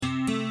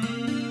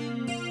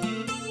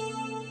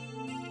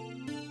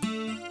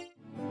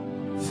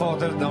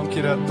Vader,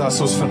 dankie dat as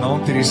ons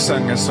vanaand hierdie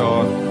sing is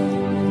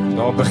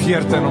daar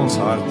begeerte in ons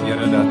hart,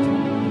 Here, dat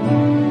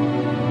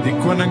die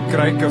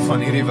koninkryke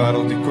van hierdie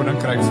wêreld, die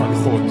koninkryk van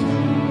God,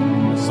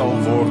 sal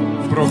word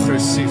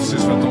progressief,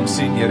 soos wat ons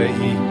sien, Here,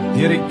 U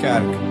deur die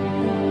kerk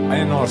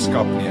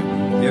eienaarskap neem.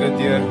 Here,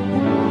 deur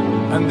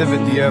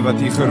individue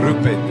wat U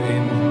geroep het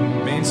en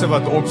mense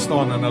wat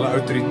opstaan in hulle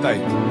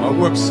autoriteit,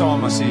 maar ook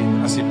saam as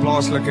die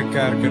plaaslike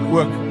kerk en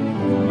ook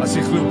as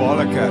die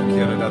globale kerk,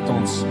 Here, dat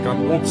ons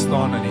kan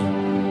opstaan in die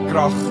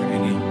krag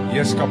en die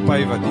heerskappy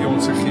wat U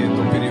ons gegee het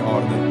op hierdie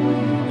aarde.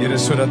 Here,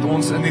 sodat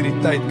ons in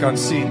hierdie tyd kan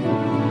sien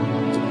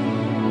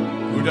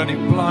hoe dat die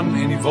plan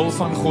en die wil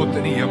van God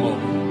in die hemel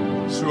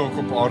so ook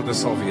op aarde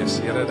sal wees.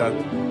 Here, dat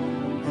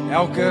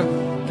elke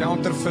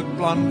counterfeit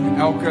plan,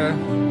 elke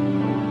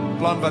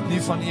plan wat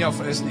nie van U af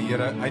is nie,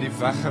 Here, uit die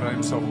weg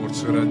geruim sal word,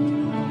 sodat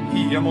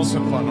U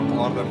hemelse plan op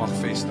aarde mag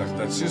vestig.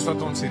 Dat soos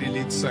wat ons hierdie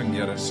lied sing,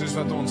 Here, soos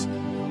wat ons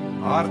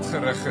hart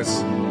gerig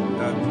is,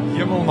 dat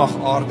hemel mag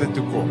aarde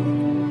toe kom,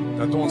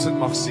 dat ons dit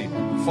mag sien.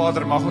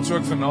 Vader, mag ons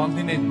ook vanaand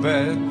nie net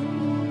bid,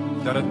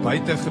 dat dit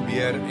buite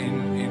gebeur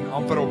en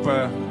amper op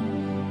 'n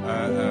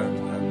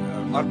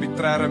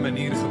arbitrære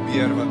manier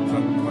gebeur,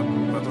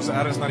 wat ons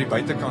ergens na die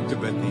buitekant toe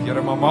bid nie.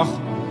 Here, maar mag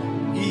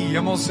U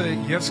hemelse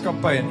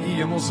heerskappy en U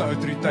hemelse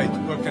autoriteit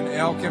ook in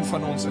elkeen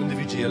van ons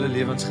individuele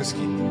lewens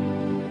geskied,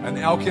 in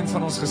elkeen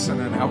van ons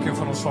gesinne, in elkeen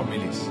van ons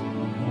families.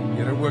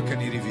 Here, ook in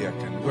hierdie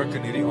week en ook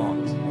in hierdie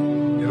aand.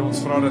 Here, ons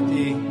vra dat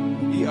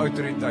U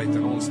autoriteit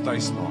in ons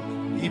tuis maak,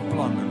 U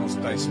plan in ons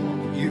tuis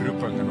maak, U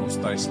roeping in ons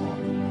tuis maak,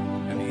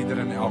 in ieder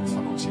en elk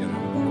van ons, Here.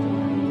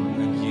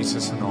 In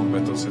Jesus se naam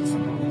bid ons dit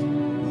vanaand.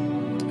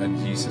 In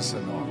Jesus se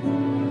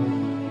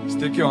naam.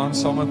 Steek jou hand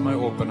saam met my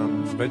op en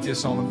dan bid jy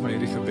saam met my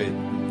hierdie gebed.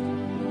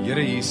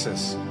 Here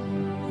Jesus,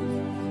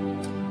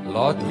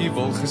 laat U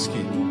wil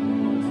geskied,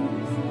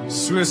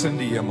 soos in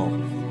die hemel,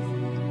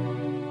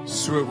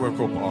 so ook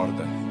op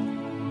aarde.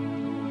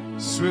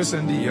 Soos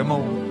in die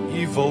hemel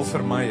U wil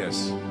vir my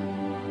is,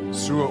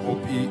 so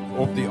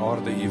op die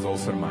aarde U wil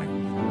vir my.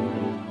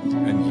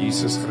 In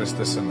Jesus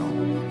Christus se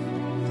naam.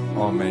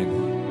 Amen.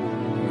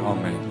 En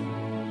amen.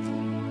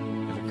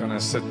 Jy kan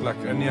 'n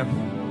sitplek inneem.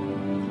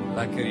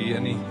 Lekker hier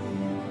in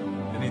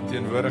die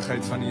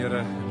teenwoordigheid van die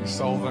Here, die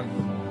salwing.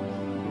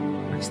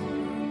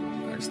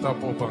 Ek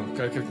stap op en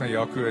kyk ek na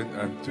Jaco,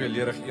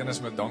 tweeledig. Een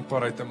is met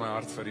dankbaarheid in my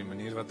hart vir die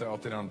manier wat hy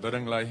altyd aan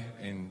aanbidding lei,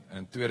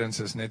 en tweedens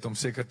is net om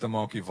seker te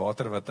maak die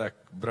water wat ek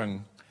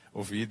bring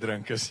of hier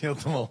drink is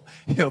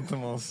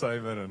heeltemal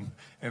suiwer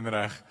en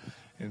reg.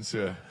 En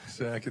so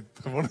ek het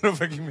gewonder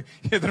of ek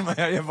eerder my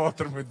eie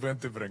water moet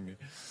boontoe bring nie.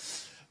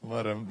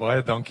 Maar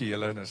baie dankie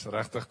julle, dit is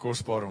regtig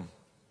kosbaar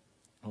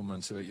om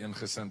in so 'n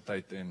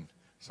eengesindheid en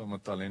saam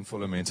met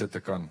talentvolle mense te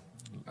kan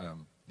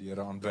die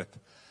Here aanbid.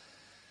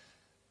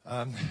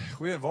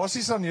 Goeie, waar is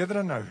die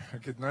Sanhedrin nou?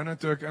 Ek het nou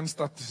toe ek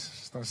instap,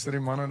 staan sit die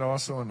manne daar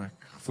so en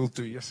ek voel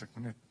toe eers, ek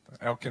moet net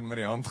elkeen met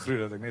die hand groet,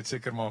 dat ek net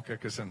seker maak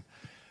ek is in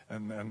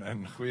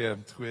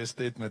goeie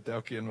stead met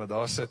elkeen wat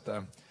daar sit.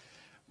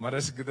 Maar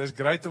dis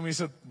great om hier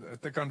so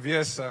te kan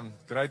wees,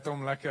 great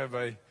om lekker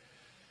by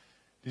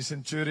die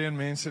Centurion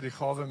mense, die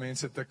gawe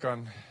mense te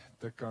kan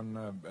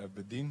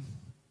bedien.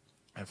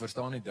 Ek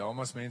verstaan die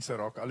Delmas mense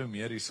raak al hoe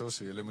meer hierso,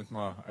 so julle moet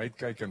maar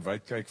uitkyk en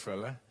wyd kyk vir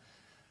hulle.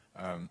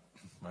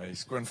 My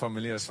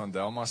skoonfamilie is van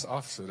Delmas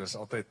af, so dis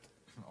altyd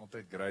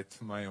great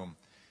vir my om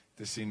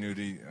te sien hoe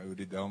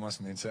die Delmas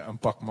mense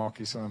impak maak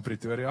hier so in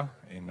Pretoria,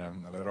 en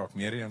hulle raak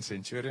meer in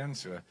Centurion,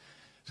 so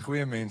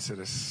goeie mense,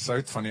 dis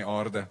sout van die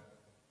aarde.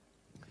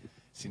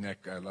 Sien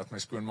ek, laat my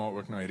skoonma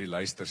ook na hierdie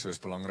luister, so is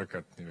belangrik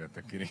dat, jy weet,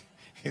 ek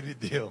hierdie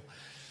deel.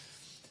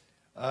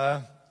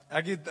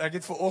 Ek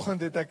het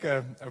vanoggend het ek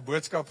 'n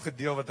boodskap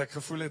gedeel wat ek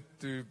gevoel het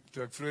toe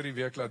ek vroeër die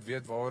week laat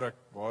weet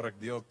waar ek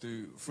deel,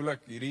 toe voel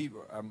ek hierdie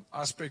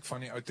aspek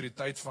van die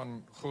autoriteit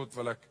van God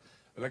wil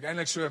ek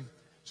eintlik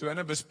so in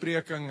 'n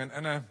bespreking en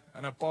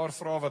in 'n paar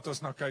vrae wat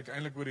ons na kyk,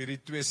 eintlik oor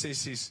hierdie 2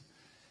 sessies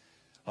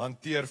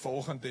hanteer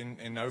vanoggend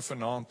en nou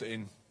vanaand,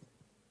 en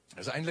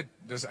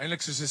dis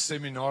eintlik soos 'n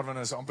seminaar, want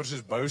dit is amper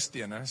soos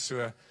boustene,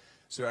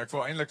 so ek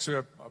wil eintlik so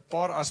 'n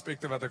paar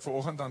aspekte wat ek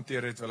vanoggend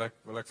hanteer het,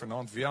 wil ek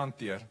vanaand weer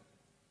hanteer.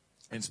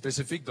 En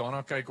spesifiek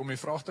daarna kyk om die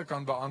vraag te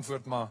kan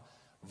beantwoord, maar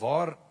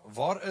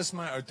waar is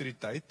my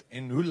autoriteit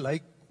en hoe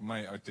lyk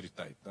my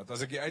autoriteit? Dat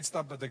as ek hier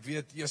uitstap, dat ek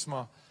weet, eers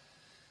maar,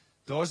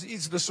 daar's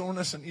iets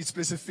besonders en iets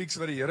spesifieks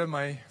wat die Here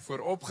my voor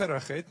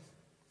opgerig het,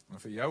 en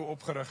vir jou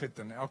opgerig het,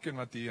 en elkeen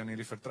wat hier in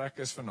hierdie vertrek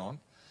is vanaand,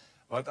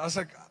 wat as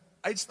ek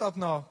uitstap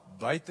na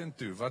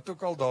buitentoe, wat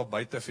ook al daar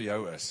buite vir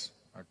jou is.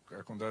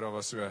 Ek onthou daar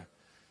was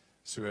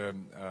so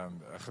 'n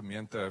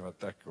gemeente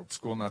wat ek op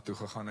skool na toe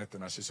gegaan het,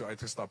 en as jy so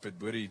uitgestap het,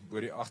 bo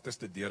die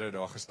agterste deure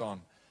daar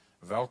gestaan,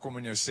 welkom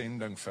in jou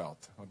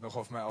sendingveld, wat nog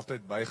of my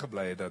altyd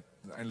bygebly het, dat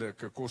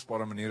eintlik 'n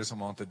kosbare manier is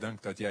om aan te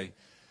dink, dat jy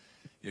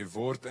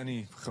word in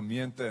die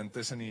gemeente, en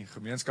tussen die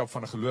gemeenskap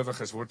van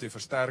gelowiges, word jy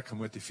versterk,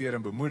 gemotiveer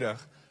en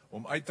bemoedig,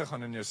 om uit te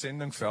gaan in jou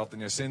sendingveld, en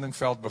jou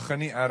sendingveld begin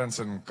nie ergens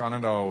in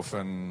Canada, of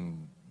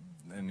in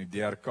die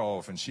DRK,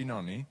 of in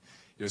China nie,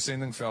 jou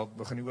sendingveld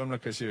begin die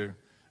oomblik as jy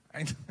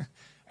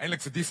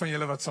Eintlik vir die van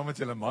julle wat saam met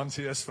julle mans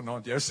hier is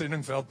vanaand, jou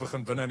sendingveld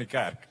begin binne in die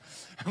kerk.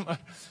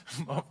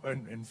 maar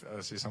en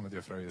as jy saam met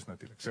jou vrou is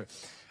natuurlik. So,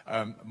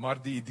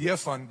 maar die idee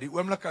van die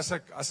oomblik as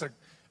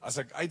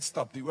ek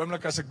uitstap, die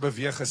oomblik as ek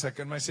beweeg, is ek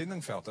in my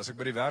sendingveld. As ek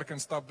by die werk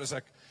instap, is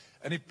ek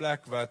in die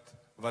plek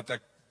wat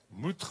ek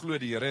moet glo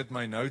die Here het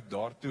my nou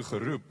daartoe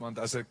geroep, want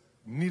as ek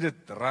nie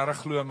dit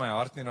regtig glo in my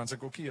hart nie, dan is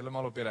ek ook nie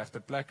heeltemal op die regte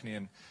plek nie,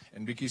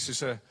 en bietjie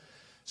soos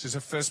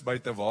 'n vis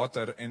buite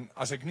water, en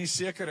as ek nie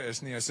seker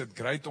is nie, is dit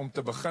great om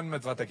te begin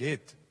met wat ek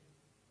het.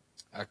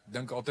 Ek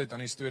dink altyd aan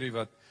die storie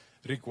wat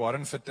Rick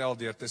Warren vertel,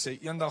 deur te sê,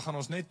 eendag gaan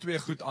ons net 2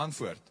 goed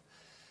antwoord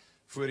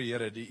voor die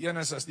Here. Die een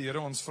is as die Here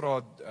ons vra,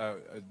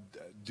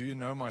 do you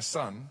know my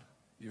son?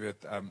 Jy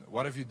weet,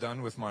 what have you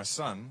done with my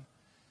son?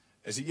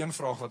 Is die een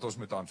vraag wat ons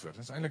moet antwoord.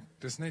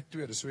 Dis net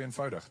 2, dis so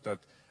eenvoudig, dat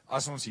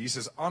as ons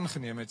Jesus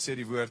aangeneem het, sê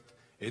die woord,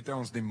 het hy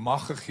ons die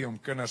mag gegee om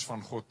kinders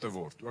van God te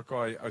word. Ook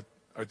al hy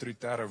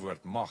autoritaire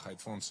woord, mag, hy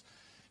het vir ons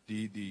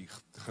die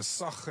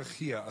gesag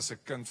gegee as 'n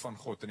kind van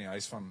God in die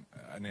huis van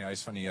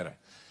die Here.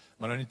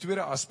 Maar dan die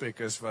tweede aspek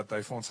is, wat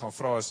hy vir ons gaan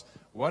vra is,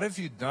 what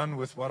have you done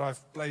with what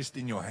I've placed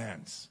in your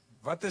hands?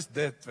 Wat is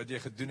dit wat jy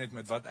gedoen het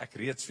met wat ek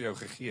reeds vir jou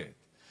gegee het?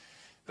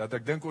 Dat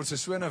ek dink ons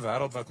is so in 'n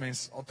wêreld wat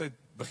mens altyd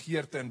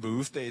begeerte en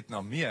behoefte het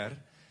na meer,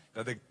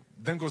 dat ek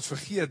dink ons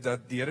vergeet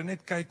dat die Here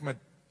net kyk met,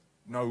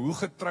 nou hoe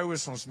getrou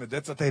is ons met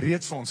dit wat hy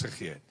reeds vir ons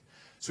gegee het.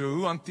 So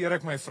hoe hanteer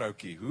ek my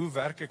vroutjie? Hoe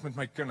werk ek met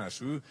my kinders?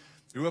 Hoe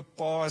 'n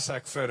pa is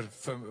ek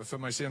vir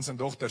my seuns en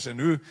dogters? En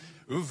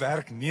hoe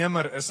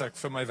werknemer is ek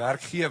vir my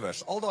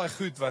werkgewers? Al daai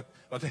goed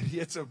wat hy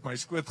reeds op my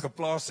skoot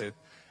geplaas het,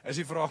 is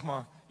die vraag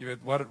maar, jy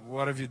weet,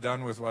 what have you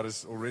done with what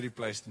is already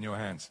placed in your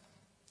hands?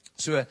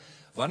 So,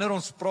 wanneer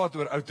ons praat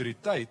oor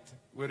autoriteit,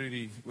 oor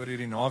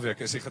hierdie naweek,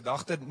 is die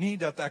gedagte nie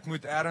dat ek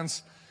moet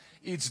ergens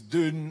iets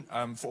doen.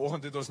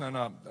 Vanoggend het ons nou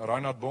na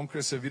Reinhard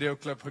Bonke se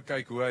videoklip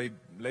gekyk, hoe hy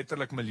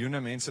letterlik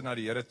miljoene mense na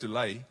die Here toe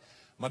lei,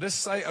 maar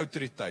dis sy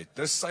autoriteit,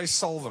 dis sy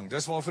salwing,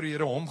 dis waarvoor die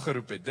Here hom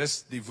geroep het,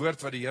 dis die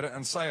woord wat die Here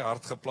in sy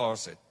hart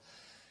geplaas het.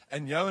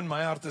 In jou en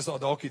my hart is daar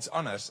dalk iets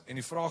anders, en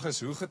die vraag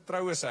is, hoe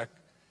getrou is ek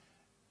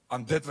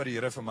aan dit wat die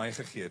Here vir my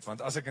gegee het?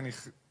 Want as ek in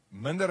die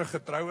minder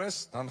getrou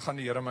is, dan gaan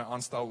die Here my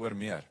aanstel oor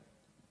meer.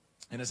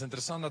 En is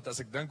interessant dat as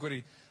ek dink oor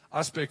die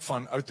aspek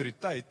van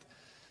autoriteit,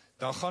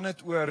 dan gaan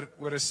dit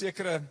oor 'n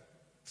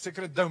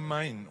sekere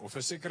domein of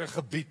 'n sekere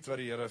gebied wat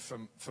die Here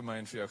vir my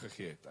en vir jou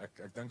gegee het.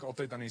 Ek dink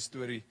altyd aan die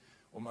storie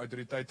om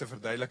autoriteit te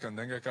verduidelik, en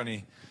dink ek aan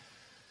die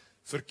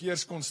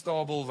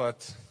verkeerskonstabel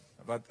wat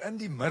in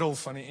die middel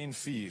van die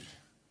N4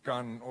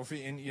 kan, of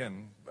die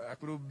N1, ek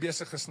bedoel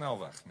besige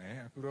snelweg,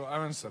 nê? Ek bedoel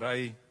ouens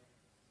ry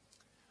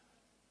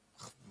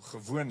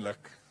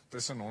gewoonlik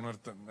tussen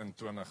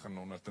 120 en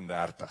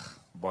 130,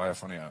 baie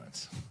van die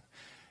ouens.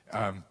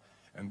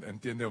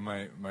 Inteendeel,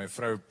 my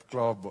vrou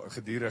kla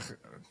gedurig,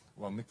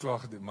 wel nie kla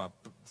gedurig, maar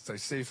sy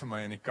sê vir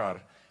my in die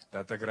kar,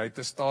 dat ek ry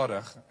te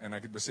stadig, en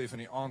ek het besef in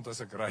die aand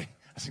as ek ry,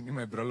 as ek nie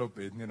my bril op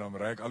het nie, dan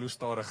ry ek al hoe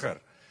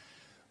stadiger.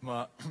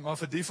 Maar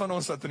vir die van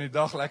ons wat in die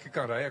dag lekker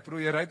kan ry, ek bedoel,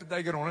 jy ry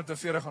partykeer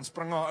 140, gaan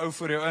spring 'n ou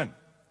voor jou in,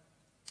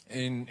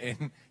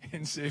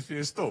 en sê vir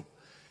jou stop.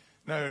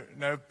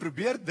 Nou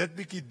probeer dit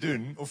bietjie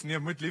doen, of nee,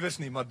 moet liewers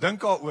nie, maar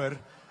dink daaroor,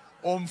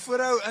 om voor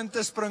jou in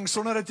te spring,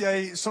 sonder dat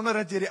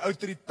jy die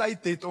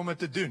autoriteit het om dit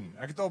te doen.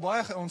 Ek het al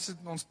baie,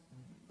 ons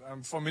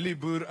familie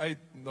boer uit,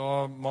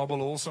 na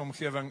Mabelholse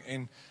omgewing,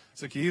 en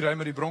as ek hier ry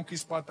met die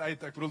Bronkieспad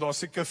uit, ek bedoel, daar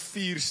seker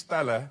 4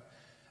 stelle,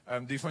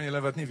 die van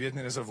julle wat nie weet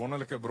nie, dis 'n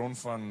wonderlike bron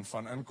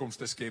van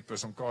inkomste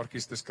skeppers, om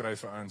kaartjies te skryf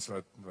vir ouens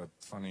wat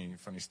van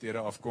die stede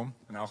afkom,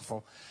 in elk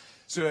geval.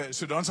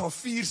 So dan sal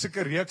 4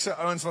 sulke reekse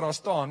ouens wat daar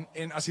staan,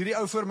 en as hierdie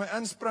ou voor my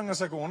inspring,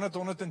 as ek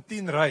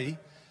 110 ry,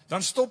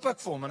 dan stop ek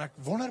vir hom, en ek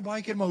wonder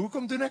baie keer, maar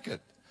hoekom doen ek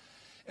dit?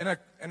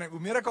 En hoe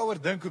meer ek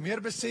daaroor dink, hoe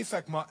meer besef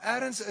ek, maar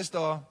ergens is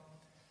daar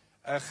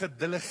 'n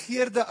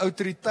gedelegeerde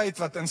autoriteit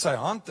wat in sy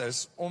hand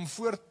is, om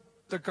voor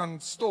te kan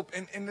stop,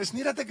 en dis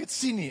nie dat ek dit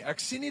sien nie, ek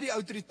sien nie die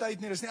autoriteit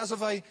nie, dis nie asof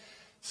hy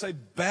sy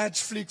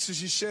badge fliek, soos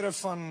die sheriff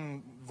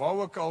van waar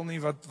ook al nie,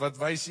 wat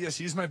wys,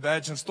 hier's my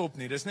badge, en stop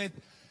nie, dis net,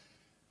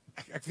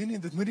 ek weet nie,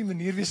 dit moet die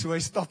manier wees hoe hy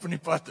stap in die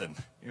pad in,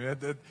 jy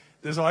weet,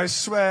 dis hy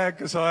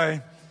swag, is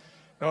hy,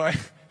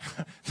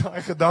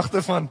 daai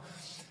gedagte van,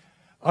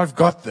 I've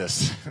got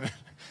this,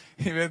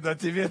 jy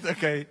weet,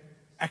 okay,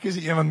 ek is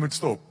die een wat moet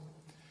stop,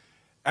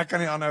 ek kan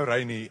nie aanhou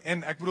ry nie,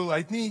 en ek bedoel, hy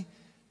het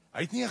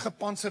nie 'n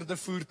gepantserde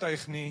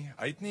voertuig nie,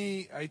 hy het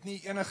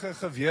nie enige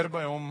geweer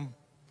by hom,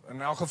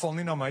 in elk geval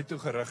nie na my toe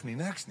gerig nie,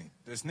 niks nie,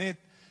 dis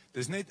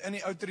net in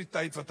die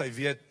autoriteit wat hy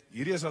weet,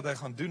 hierdie is wat hy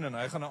gaan doen, en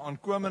hy gaan 'n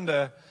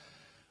aankomende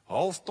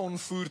halfton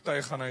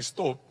voertuig gaan hy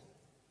stop,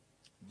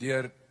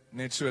 deur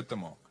net so te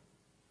maak.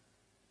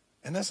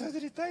 En dis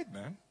autoriteit,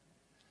 man.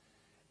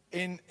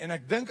 En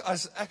ek dink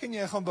as ek en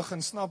jy gaan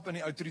begin snap in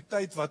die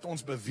autoriteit wat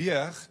ons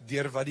beweeg,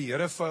 deur wat die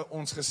Here vir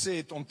ons gesê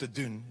het om te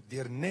doen,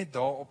 deur net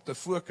daarop te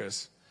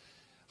fokus,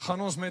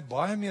 gaan ons met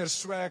baie meer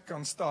swag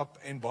kan stap,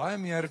 en baie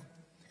meer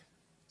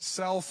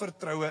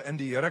selfvertroue in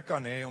die Here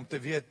kan hê, om te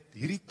weet,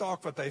 hierdie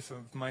taak wat hy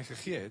vir my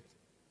gegee het,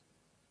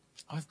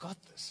 I've got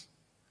this.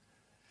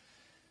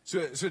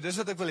 So dis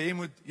wat ek wil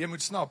hê jy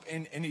moet snap,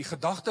 en die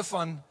gedagte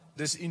van,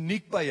 dis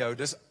uniek by jou,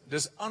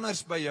 dis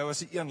anders by jou as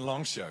die een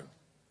langs jou.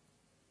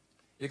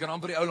 Jy kan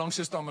amper die ou langs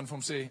jou staan en vir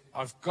hom sê,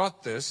 I've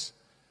got this,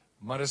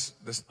 maar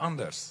dis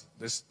anders,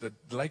 dit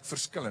lyk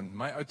verskillend,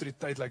 my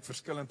autoriteit lyk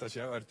verskillend as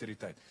jou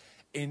autoriteit,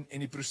 en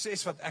die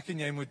proses wat ek en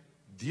jy moet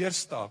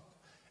deurstap,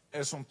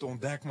 is om te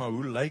ontdek, maar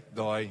hoe lyk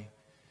daai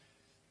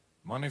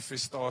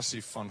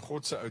manifestasie van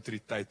God se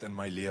autoriteit in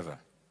my lewe?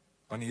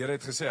 Want die Here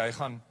het gesê, hy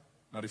gaan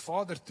na die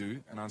Vader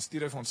toe, en dan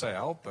stuur hy vir ons sy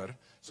helper,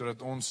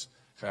 sodat ons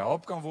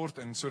gehelp kan word,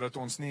 en sodat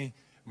ons nie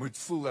moet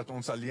voel dat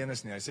ons alleen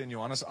is nie. Hy sê in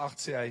Johannes 8,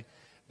 sê hy,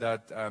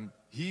 dat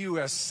he who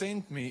has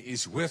sent me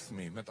is with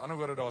me. Met ander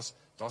woorde,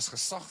 daar's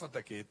gesag wat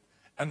ek het,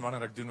 in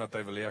wanneer ek doen wat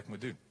hy wil hê ek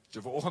moet doen.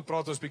 So vanoggend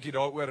praat ons bietjie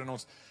daaroor, en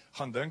ons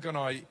gaan dink aan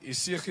daai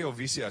Esegiel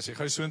visie, as jy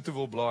gou soontoe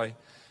wil blaai,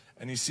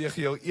 in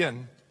Esegiel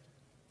 1,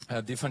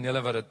 die van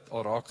julle wat dit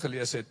al raak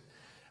gelees het,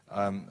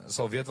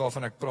 sal weet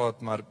waarvan ek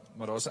praat, maar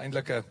daar is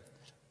eintlik 'n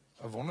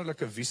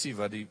wonderlike visie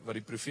wat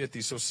die profeet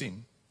hierso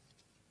sien.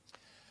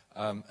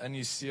 In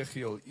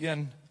Esegiel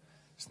 1,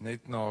 is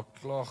net na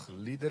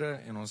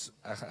klaagliedere, en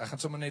ek gaan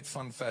sommer net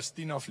van vers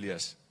 10 af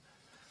lees.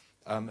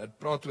 Het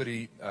praat oor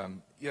die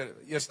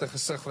eerste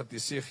gesig wat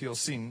Esegiel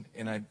sien,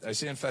 en hy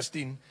sê in vers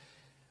 10,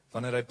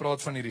 wanneer hy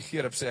praat van die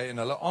regeerop, sê hy, en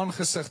hulle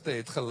aangesigte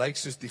het gelyk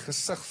soos die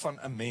gesig van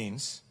 'n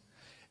mens,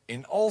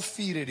 en al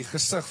vier het die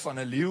gesig van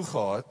 'n leeu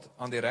gehad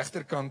aan die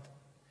regterkant,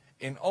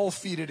 en al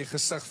vier het die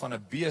gesig van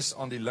 'n bees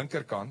aan die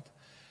linkerkant,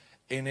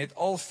 en het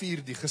al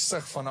vier die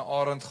gesig van 'n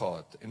arend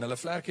gehad. En hulle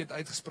vlerke het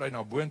uitgesprei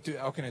na boontoe,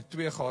 elkeen het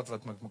 2 gehad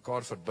wat met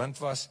mekaar verbind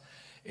was,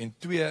 en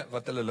 2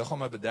 wat hulle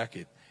liggame bedek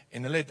het.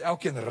 En hulle het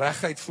elkeen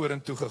reguit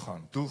vorentoe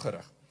gegaan,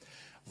 doelgerig.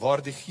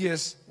 Waar die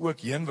Gees ook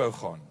heen wou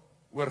gaan,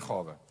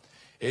 oorgawe,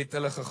 het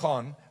hulle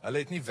gegaan, hulle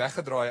het nie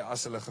weggedraai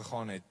as hulle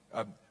gegaan het,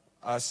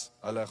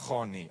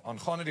 gaan nie.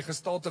 Aangaande die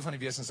gestalte van die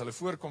wesens, hulle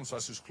voorkoms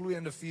was soos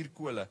gloeiende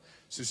vuurkole,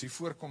 soos die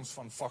voorkoms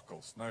van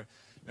fakkels. Nou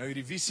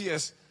hierdie visie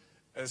is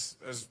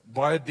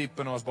baie diep,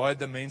 en ons baie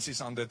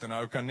dimensies aan dit, en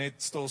nou kan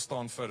net stil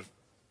staan vir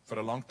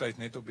 'n lang tyd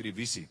net op hierdie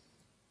visie.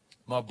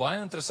 Maar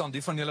baie interessant,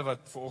 die van julle wat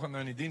vanoggend nou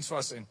in die diens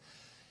was,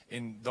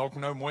 en dalk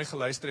nou mooi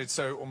geluister het,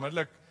 sou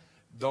onmiddellik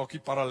dalk die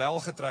parallel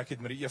getrek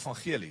het met die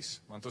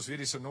evangelies, want ons weet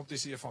die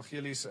synoptiese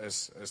evangelies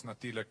is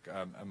natuurlik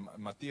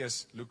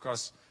Matteus,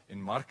 Lukas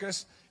en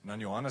Markus, en dan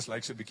Johannes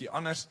lyk so 'n bietjie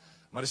anders,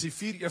 maar dis die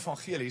 4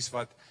 evangelies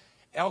wat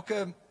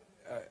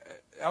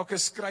elke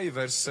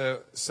skrywer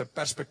se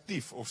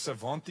perspektief of se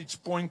vantage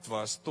point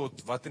was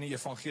tot wat in die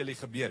evangelie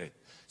gebeur het.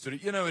 So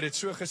die een ou het dit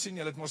so gesien,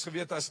 jy het mos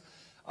geweet as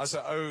 'n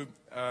ou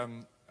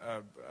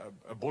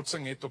 'n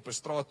botsing het op 'n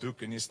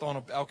straathoek, en jy staan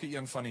op elke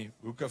een van die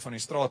hoeke van die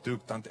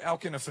straathoek, dan het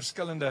elkeen 'n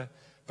verskillende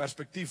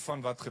perspektief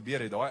van wat gebeur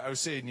het. Daai ou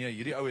sê nee,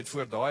 hierdie ou het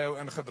voor daai ou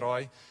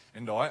ingedraai,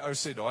 en daai ou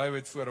sê daai ou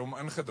het voor hom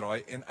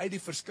ingedraai, en uit die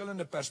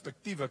verskillende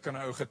perspektiewe kan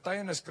 'n ou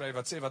getuienis skryf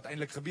wat sê wat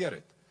eintlik gebeur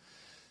het.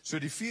 So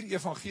die 4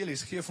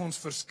 evangelies gee vir ons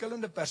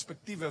verskillende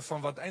perspektiewe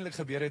van wat eintlik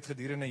gebeur het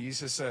gedurende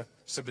Jesus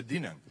se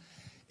bediening.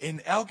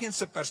 En elkeen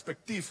se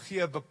perspektief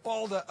gee 'n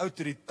bepaalde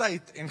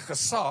autoriteit en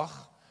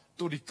gesag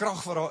tot die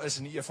krag wat daar is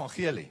in die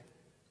evangelie.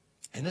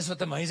 En dis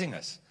wat amazing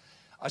is.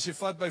 As jy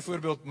vat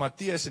byvoorbeeld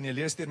Matteus, en jy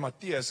lees deur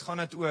Matteus, gaan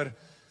dit oor,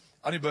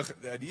 aan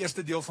die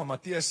eerste deel van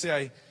Matteus sê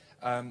hy,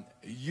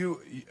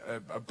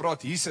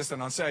 praat Jesus, en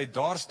dan sê hy,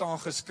 daar staan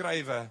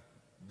geskrywe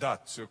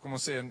dat, so kom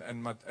ons sê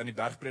in die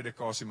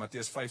bergpredikasie,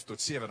 Matteus 5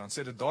 tot 7, dan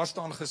sê dit, daar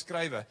staan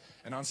geskrywe,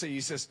 en dan sê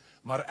Jesus,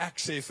 maar ek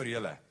sê vir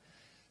julle.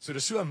 So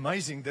dit is so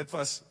amazing, dit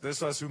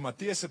was hoe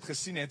Matteus het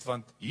gesien het,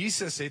 want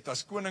Jesus het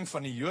as koning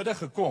van die Jode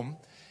gekom,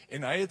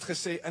 en hy het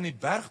gesê, in die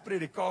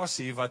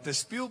bergpredikasie, wat 'n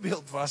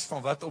spieelbeeld was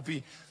van wat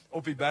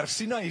op die berg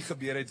Sinaï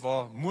gebeur het,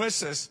 waar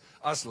Moses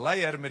as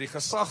leier met die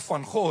gesag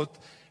van God,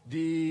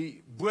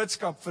 die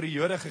boodskap vir die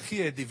Jode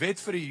gegee het, die wet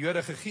vir die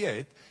Jode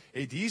gegee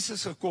het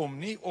Jesus gekom,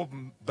 nie op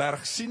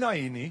berg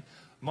Sinaï nie,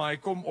 maar hy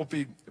kom op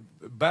die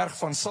berg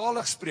van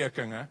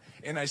saligsprekinge,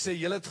 en hy sê,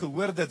 julle het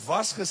gehoor, dit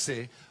was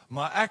gesê,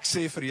 maar ek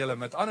sê vir julle,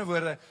 met ander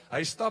woorde,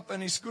 hy stap in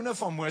die skoene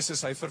van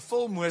Moses, hy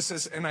vervul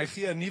Moses, en hy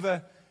gee 'n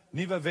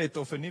nuwe wet,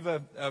 of 'n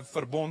nuwe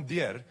verbond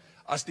deur,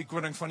 as die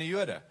koning van die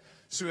Jode.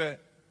 So,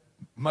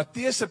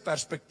 Matteus se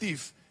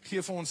perspektief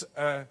gee vir ons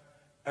 'n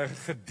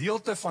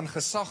gedeelte van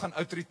gesag en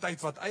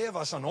autoriteit wat eie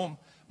was aan hom,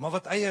 maar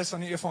wat eie is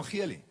aan die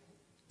evangelie.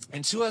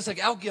 En so as ek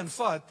elkeen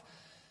vat,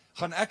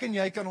 gaan ek en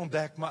jy kan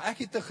ontdek, maar ek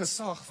het 'n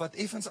gesag wat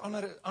effens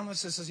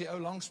anders is as die ou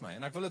langs my.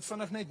 En ek wil dit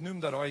vinnig net noem,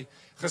 dat daai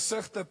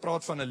gesigte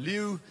praat van 'n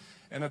leeu,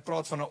 en dit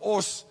praat van 'n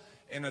os,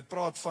 en dit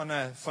praat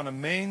van 'n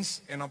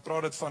mens, en dan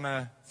praat dit van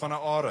 'n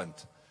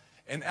arend.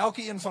 En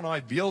elke een van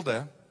daai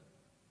beelde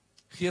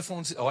gee vir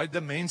ons daai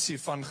dimensie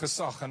van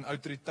gesag en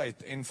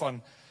autoriteit en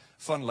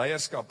van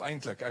leierskap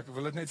eintlik. Ek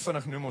wil dit net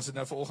vinnig noem, ons het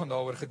nou vanoggend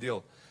daaroor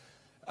gedeel.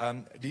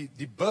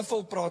 Die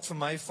buffel praat vir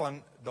my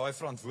van daai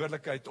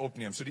verantwoordelikheid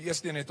opneem. So die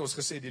eerste een het ons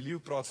gesê, die leeu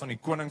praat van die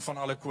koning van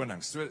alle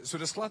konings. So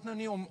dis glad nou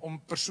nie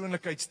om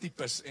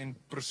persoonlikheidstipes en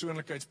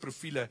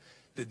persoonlikheidsprofiele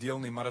te deel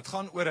nie, maar dit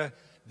gaan oor 'n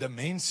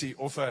dimensie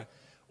of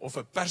of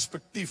 'n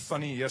perspektief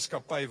van die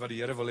heerskappy wat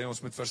die Here wil hê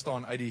ons moet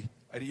verstaan uit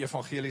die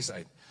evangelies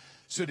uit.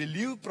 So die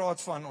leeu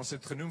praat van, ons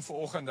het genoem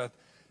vanoggend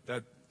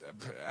dat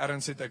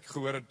ergens het ek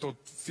gehoor tot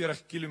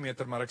 40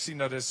 km, maar ek sien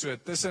dat dit so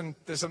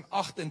tussen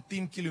 8 en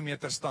 10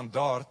 km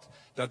standaard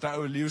dat 'n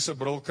ou leeu se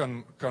brul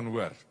kan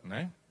hoor,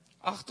 né?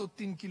 8 tot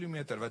 10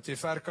 km wat jy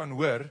ver kan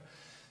hoor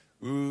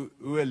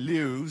hoe 'n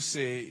leeu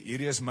sê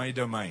hierdie is my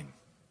domein.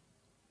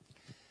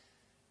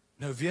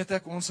 Nou weet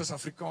ek, ons as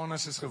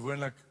Afrikaners is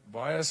gewoonlik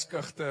baie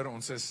skugter,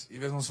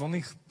 ons wil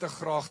nie te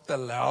graag te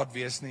loud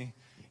wees nie.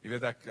 Jy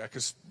weet ek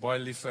is baie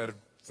lief vir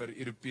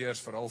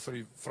Europeërs, veral vir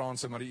die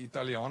Franse, maar die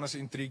Italianers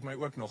intrigue my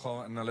ook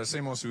nogal, en hulle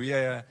sê mos hoe jy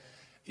 'n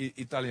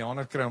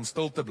Italianer kry om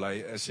stil te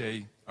bly, is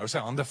jy hou sy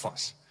hande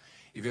vas.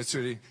 Jy weet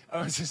so die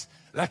ouens is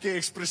lekker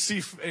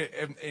ekspressief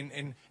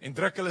en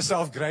druk hulle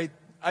self great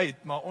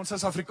uit, maar ons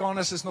as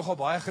Afrikaners is nogal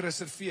baie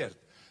gereserveerd.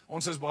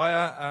 Ons is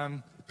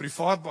baie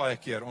privaat baie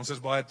keer, ons is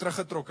baie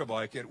teruggetrokke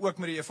baie keer, ook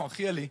met die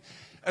evangelie,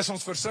 is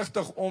ons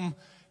versigtig om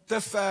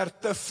te ver,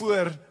 te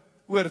voor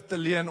oor te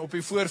leun op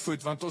die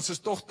voorvoet, want ons is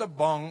tog te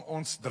bang,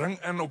 ons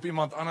dring in op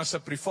iemand anders se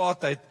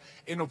privaatheid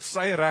en op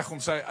sy reg om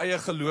sy eie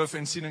geloof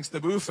en sienings te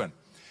beoefen.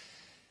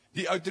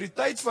 Die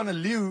autoriteit van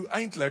 'n leeu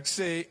eintlik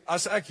sê,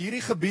 as ek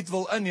hierdie gebied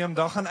wil inneem,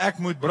 dan gaan ek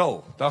moet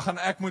brul, dan gaan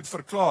ek moet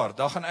verklaar,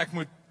 dan gaan ek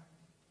moet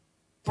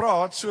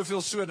praat,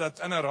 soveel so dat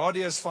in 'n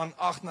radius van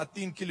 8 na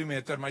 10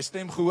 km my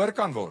stem gehoor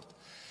kan word.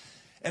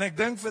 En ek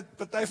dink vir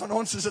party van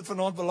ons is dit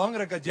vanaand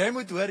belangrik dat jy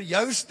moet hoor,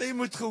 jou stem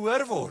moet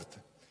gehoor word.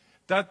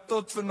 Dat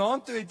tot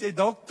vanaand toe het jy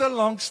dalk te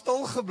lank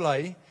stil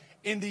gebly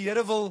en die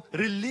Here wil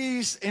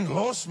release en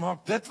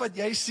losmaak. Dit wat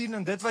jy sien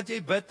en dit wat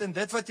jy bid en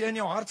dit wat jy in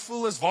jou hart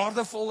voel is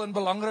waardevol en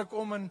belangrik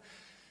om in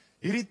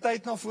hierdie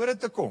tyd na vore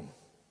te kom.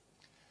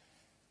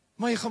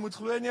 Maar jy gaan moet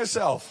glo in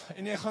jouself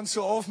en jy gaan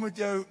so half moet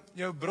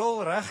jou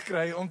bril reg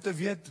kry om te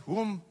weet hoe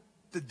om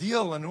te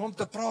deel en hoe om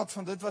te praat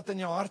van dit wat in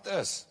jou hart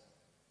is.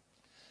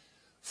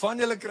 Van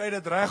julle kry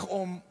dit reg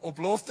om op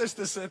loftes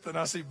te sit en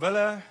as die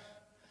bulle,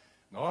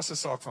 is 'n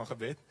saak van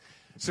gebed.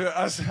 So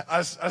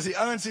as die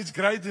ouens iets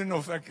great doen,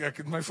 of ek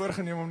het my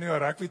voorgenem om nie oor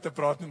rugby te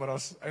praat nie, maar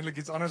daar's eintlik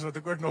iets anders wat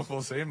ek ook nog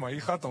wil sê, maar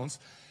hier gaan ons.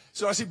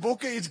 So as die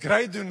bokke iets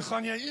great doen,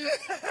 gaan jy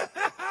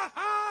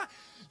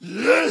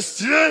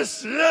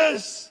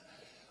yes.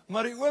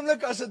 Maar die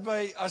oomblik as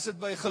dit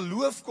by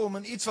geloof kom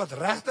en iets wat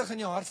regtig in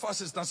jou hart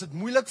vas is, dan is dit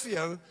moeilik vir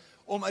jou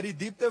om uit die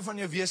diepte van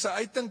jou wese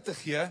uiting te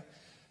gee,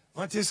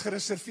 want jy is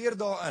gereserveer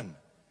daarin.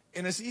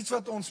 En is iets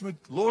wat ons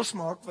moet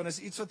losmaak, want is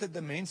iets wat 'n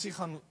dimensie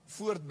gaan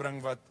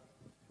voortbring wat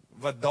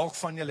dalk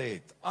van julle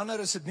het. Ander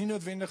is dit nie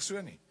noodwendig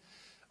so nie.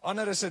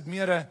 Ander is dit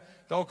meer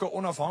dalk 'n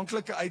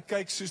onafhanklike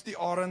uitkyk, soos die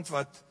arend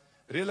wat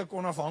redelik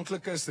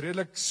onafhanklik is,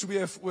 redelik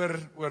sweef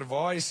oor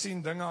waar hy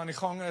sien dinge aan die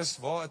gang is,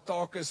 waar 'n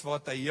taak is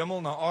wat hy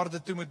hemel na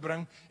aarde toe moet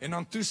bring en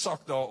dan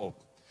toesak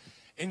daarop.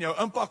 En jou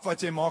impak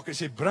wat jy maak is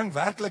jy bring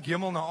werklik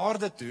hemel na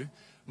aarde toe,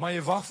 maar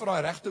jy wag vir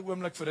daai regte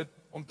oomblik vir dit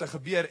om te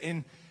gebeur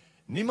en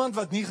niemand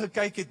wat nie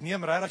gekyk het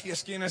neem regtig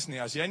eers kennis nie.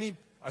 As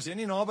jy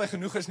nie naby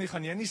genoeg is nie,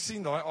 gaan jy nie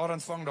sien daai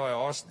arend vang daai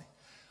haas nie.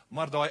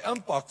 Maar daai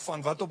impak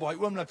van wat op daai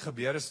oomblik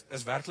gebeur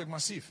is werklik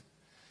massief.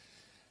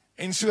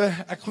 En so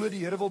ek glo die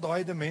Here wil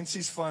daai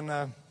dimensies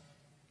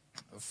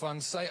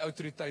van sy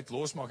autoriteit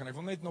losmaak en ek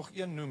wil net nog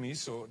een noem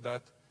hierso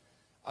dat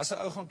as 'n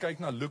ou gaan kyk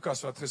na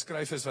Lukas wat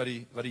geskryf is wat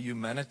die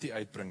humanity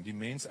uitbring, die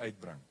mens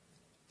uitbring,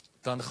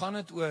 dan gaan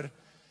dit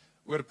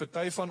oor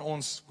party van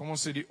ons, kom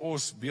ons sê die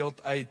os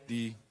beeld uit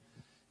die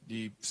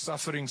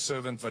suffering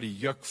servant wat die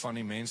juk van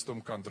die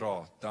mensdom kan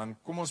dra. Dan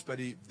kom ons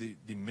by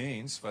die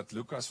mens wat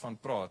Lukas van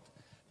praat,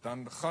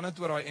 dan gaan dit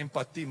oor daai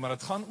empatie, maar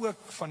dit gaan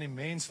ook van die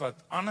mens wat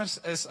anders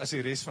is as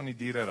die res van die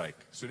diereryk.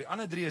 So die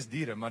ander drie is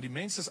diere, maar die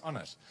mens is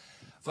anders.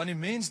 Want die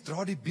mens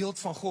dra die beeld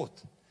van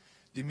God.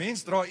 Die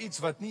mens dra iets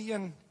wat nie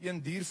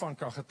een dier van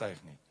kan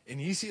getuig nie. En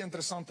hier is die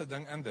interessante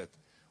ding in dit.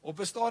 Op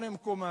 'n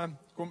stadium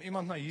kom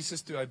iemand na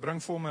Jesus toe, hy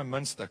bring vir hom 'n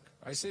muntstuk.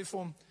 Hy sê vir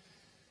hom,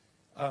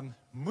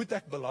 moet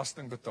ek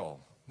belasting betaal?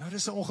 Nou,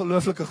 dis 'n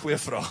ongelooflike goeie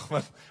vraag,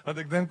 wat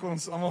ek dink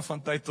ons almal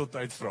van tyd tot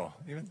tyd vra.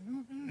 Jy weet,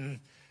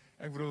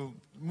 ek bedoel,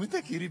 moet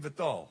ek hierdie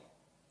betaal?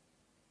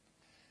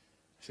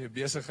 As jy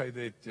besigheid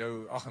het,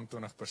 jou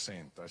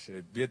 28%, as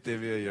jy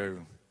BTW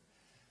jou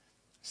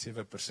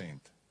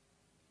 7%.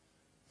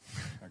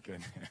 Okay,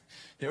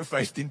 jou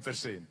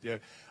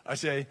 15%.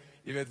 As jy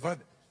weet wat,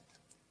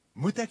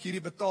 moet ek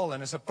hierdie betaal?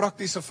 En is 'n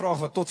praktiese vraag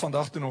wat tot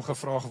vandag toe nog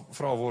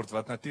gevra word,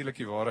 wat natuurlik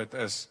die waarheid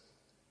is,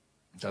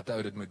 dat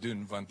ou dit moet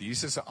doen, want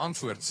Jesus se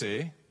antwoord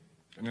sê,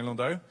 kan julle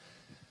onthou?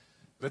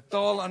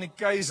 Betaal aan die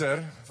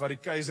keiser wat die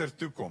keiser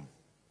toekom.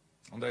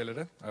 Onthou julle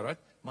dit? Alright.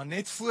 Maar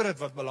net voor dit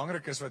wat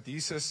belangrik is wat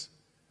Jesus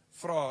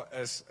vra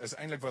is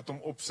eintlik wat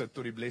hom opsit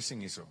tot die blessing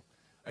hierso.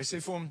 Hy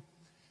sê vir hom,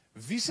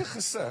 wie se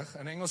gesig,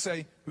 in Engels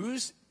sê,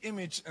 whose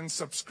image and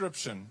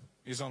subscription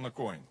is on the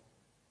coin?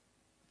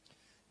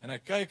 En hy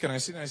kyk en hy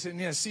sê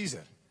nee,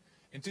 Caesar.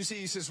 En toe sê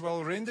Jesus,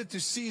 well, render to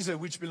Caesar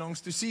which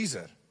belongs to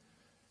Caesar.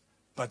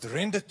 But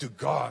render to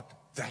God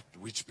that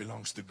which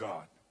belongs to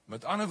God.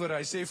 Met ander woorde,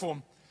 hy sê vir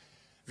hom,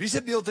 wie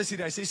se beeld is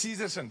hierdie? Hy sê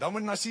Caesar se, dan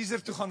moet na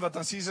Caesar toe gaan wat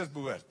aan Caesar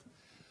behoort.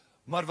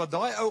 Maar wat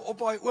daai ou op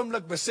daai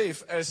oomblik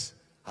besef is,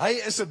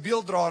 hy is 'n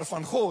beelddraer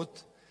van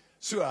God,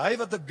 so hy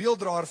wat 'n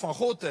beelddraer van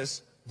God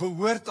is,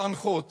 behoort aan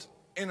God,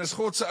 en is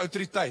God se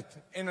autoriteit,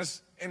 en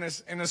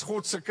is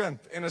God se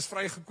kind, en is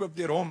vrygekoop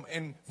deur hom,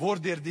 en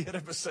word deur die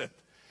Here besit.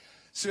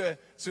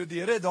 So die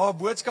Here het daar 'n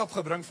boodskap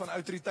gebring van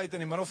autoriteit in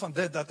die middel van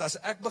dit, dat as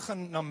ek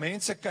begin na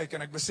mense kyk,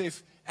 en ek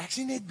besef, ek is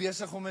nie net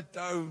besig om met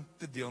ou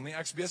te deel nie,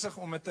 ek is besig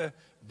om met 'n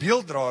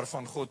beelddraer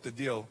van God te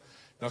deel,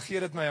 dan gee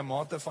dit my 'n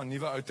mate van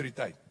nuwe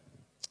autoriteit.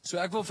 So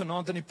ek wil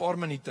vanaand in die paar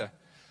minute,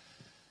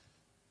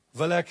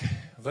 wil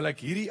ek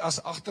hierdie as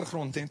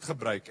agtergrond net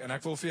gebruik, en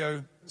ek wil vir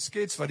jou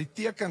skets wat die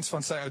tekens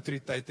van sy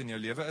autoriteit in jou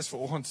lewe is.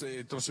 Vanoggend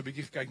het ons 'n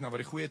bietjie gekyk na wat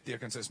die goeie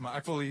tekens is, maar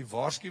ek wil die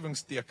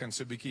waarskuwingstekens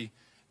so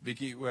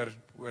bietjie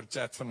oor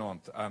chat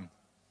vanaand.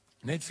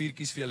 Net 4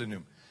 vir julle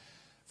noem.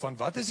 Van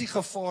wat is die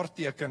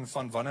gevaarteken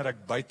van wanneer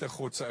ek buite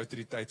God se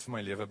autoriteit vir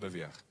my lewe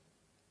beweeg?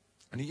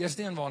 En die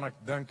eerste een waarna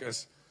ek dink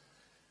is,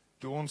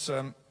 toe ons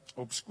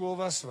op skool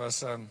was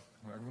ek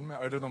wil my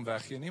ouderdom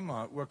weggee nie,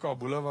 maar OK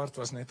Boulevard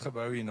was net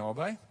gebou hier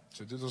naby.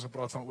 So toe het ons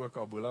gepraat van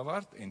OK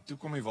Boulevard, en toe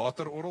kom die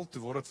waterorrel,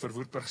 toe word dit vir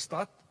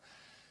Woodburgstad.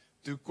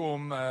 Toe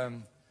kom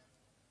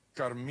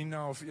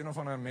Carmina of een of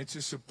ander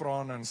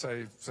mezzo-sopraan, en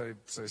sy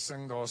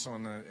sing daarso,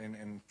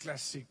 en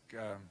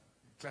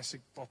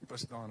classic pop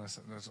is daar,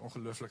 dit is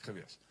ongelooflik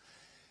geweest.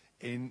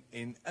 En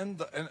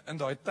in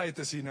daai tyd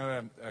is hier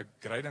nou 'n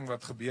grading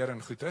wat gebeur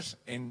in goeters,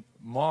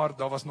 maar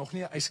daar was nog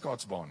nie 'n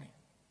ijskaatsbaan nie.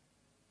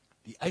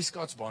 Die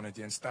ijskaatsbaan het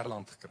jy in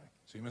Sterland gekry.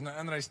 So jy moet nou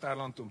inry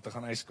Sterland om te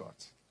gaan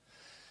ijskaats.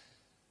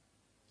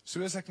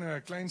 So is ek nou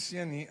 'n klein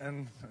seun hier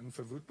in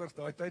Woodburg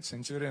daai tyd,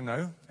 Centurion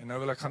nou, en nou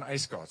wil ek gaan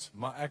ijskaats.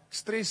 Maar ek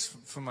stres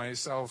vir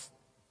myself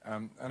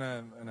in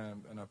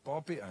 'n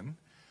papie in,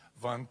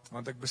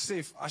 want ek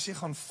besef, as jy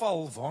gaan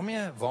val,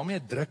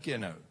 waarmee druk jy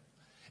nou?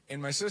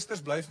 En my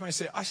susters bly vir my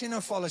sê, as jy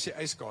nou val as jy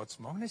ijskaats,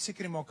 maak net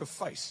seker jy maak 'n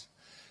vuis.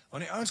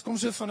 Want die ouens kom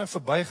so van 'n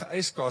verby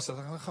geijskaats, dat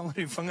hulle gaan met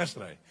die vingers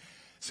ry.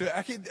 So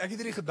ek het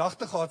hierdie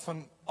gedagte gehad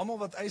van, almal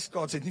wat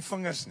ijskaats het nie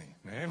vingers nie,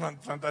 nê?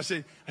 Want as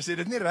jy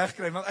dit nie reg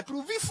kry, want ek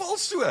bedoel, wie val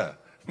so,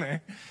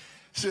 nê?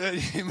 So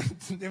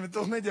jy moet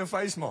tog net jou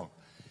vuis maak.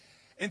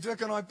 En toe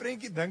ek aan daai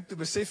prentjie dink, toe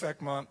besef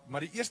ek, maar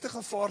die eerste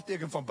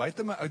gevaarteken van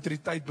buite my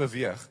autoriteit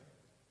beweeg,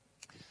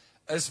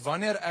 is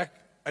wanneer ek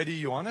uit die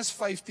Johannes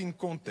 15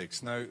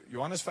 konteks, nou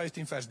Johannes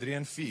 15 vers 3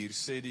 en 4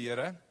 sê die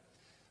Here,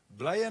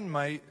 bly in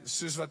my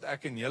soos wat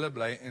ek in julle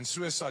bly, en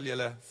so sal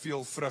julle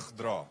veel vrug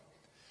dra.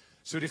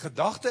 So die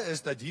gedagte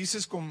is dat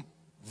Jesus kom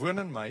woon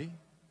in my,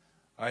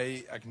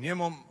 ek neem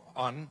hom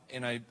aan,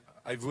 en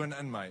hy woon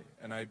in my,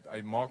 en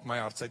hy maak my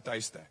hart sy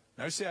tuiste.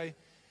 Nou sê hy,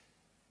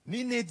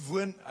 nie net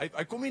woon,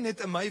 hy kom nie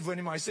net in my woon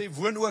nie, maar hy sê,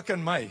 woon ook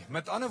in my.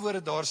 Met ander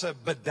woorde, daar's 'n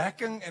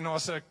bedekking, en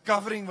daar's 'n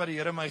covering wat die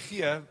Here my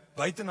gee,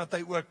 buiten dat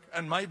hy ook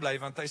in my bly,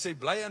 want hy sê,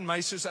 bly in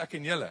my soos ek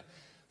en julle.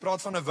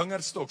 Praat van 'n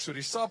wingerdstok, so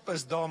die sap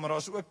is daar, maar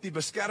daar's ook die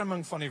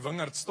beskerming van die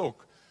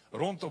wingerdstok,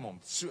 rondom hom,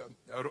 so,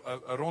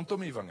 rondom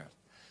die wingerd.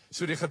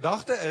 So die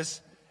gedagte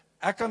is,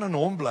 ek kan in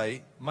hom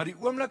bly, maar die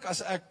oomblik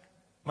as ek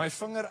my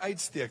vinger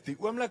uitsteek, die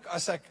oomblik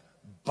as ek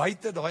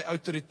buite daai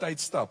autoriteit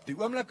stap, die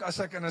oomblik as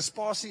ek in 'n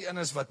spasie in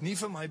is wat nie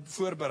vir my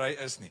voorberei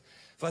is nie,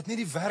 wat nie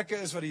die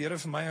werke is wat die Here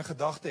vir my in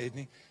gedagte het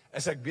nie,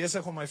 is ek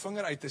besig om my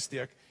vinger uit te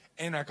steek,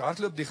 en ek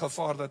hardloop die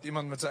gevaar dat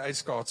iemand met sy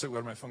ijskaatse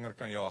oor my vinger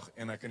kan jaag,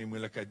 en ek in die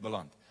moeilikheid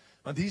beland.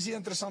 Want hier is die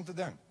interessante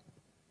ding,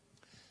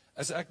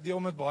 as ek deel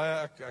met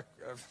baie, ek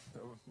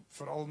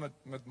veral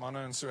met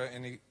manne en so,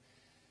 en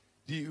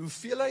die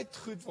hoeveelheid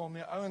goed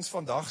waarmee ouens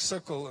vandag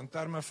sukkel in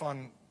terme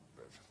van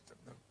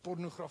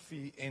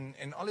pornografie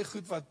en al die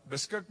goed wat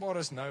beskikbaar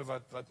is nou,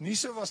 wat nie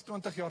so was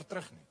 20 jaar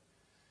terug nie.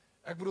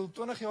 Ek bedoel,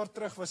 20 jaar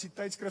terug was die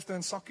tydskrifte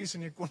in sakkies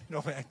en jy kon nie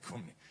daarby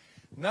uitkom nie.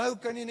 Nou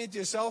kan jy net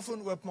jou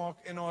selfoon oopmaak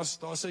en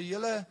daar's 'n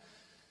hele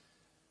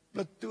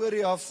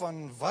pletoria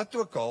van wat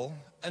ook al.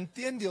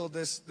 Inteendeel,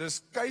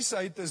 dis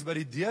keisheid is by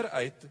die deur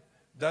uit,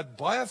 dat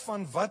baie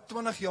van wat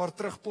 20 jaar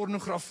terug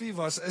pornografie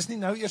was, is nie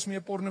nou eers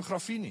meer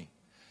pornografie nie.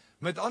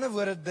 Met ander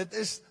woorde, dit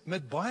is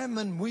met baie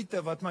min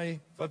moeite wat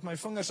my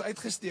vingers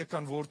uitgesteek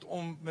kan word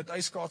om met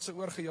ijskaatse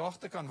oorgejaag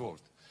te kan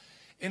word.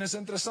 En is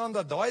interessant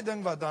dat daai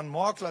ding wat dan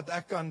maak dat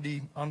ek kan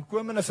die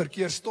aankomende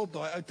verkeer stop,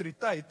 daai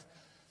autoriteit,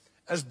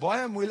 is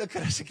baie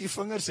moeiliker as ek die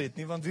vingers het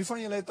nie, want wie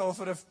van julle het al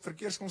vir 'n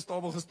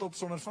verkeerskonstabel gestop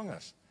sonder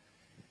vingers?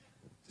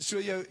 So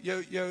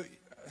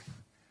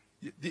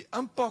die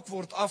impak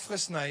word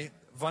afgesny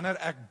wanneer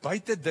ek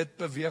buite dit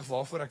beweeg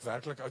waarvoor ek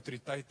werklik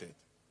autoriteit het.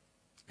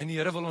 En die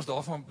Here wil ons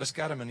daarvan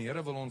beskerm, en die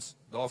Here wil ons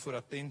daarvoor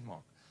attent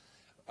maak.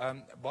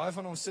 Baie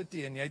van ons sit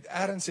hier, en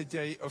het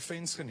jy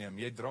offense geneem.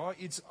 Jy dra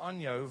iets aan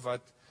jou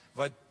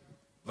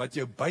wat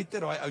jou buite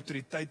daai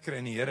autoriteit kry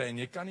in die Here, en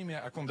jy kan nie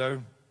meer, ek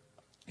onthou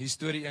die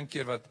storie een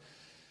keer wat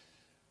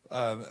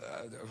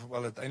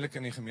wel uiteindelik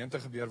in die gemeente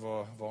gebeur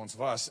waar ons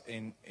was,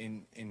 en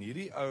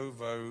hierdie ou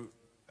wou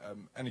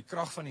in die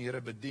krag van die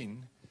Here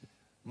bedien,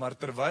 maar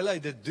terwyl hy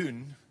dit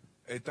doen,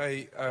 het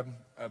hy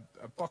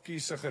 'n pakkie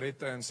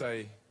sigarette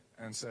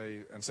in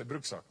sy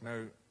broeksak.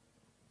 Nou,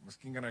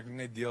 miskien kan ek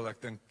net deel,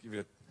 ek dink, jy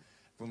weet,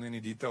 ek wil nie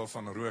in die detail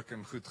van rook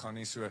en goed gaan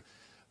nie so,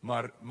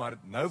 maar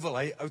nou wil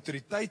hy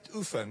autoriteit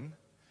oefen,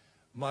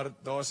 maar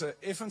daar's 'n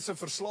effense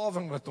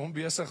verslawing wat hom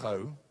besig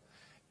hou,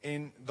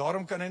 en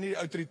daarom kan hy nie die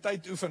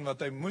autoriteit oefen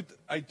wat hy moet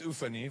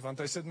uitoefen nie, want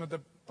hy sit met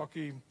 'n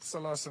pakkie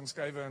sillas en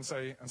skywe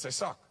in sy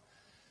sak.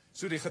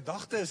 So die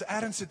gedagte is,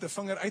 ergens het 'n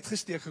vinger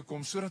uitgesteek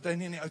gekom, sodat hy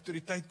nie in die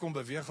autoriteit kon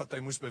beweeg wat hy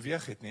moes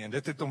beweeg het nie, en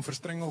dit het hom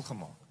verstrengel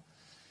gemaak.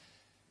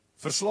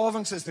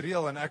 Verslawings is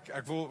reël, en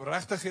ek wil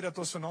regtig hê dat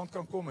ons vanaand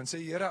kan kom en sê,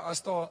 Here,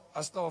 as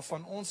daar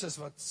van ons is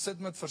wat sit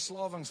met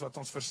verslawings, wat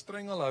ons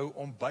verstrengel hou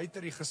om buite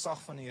die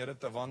gesag van die Here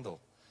te wandel,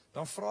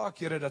 dan vra ek,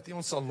 Here, dat U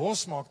ons sal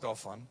losmaak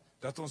daarvan,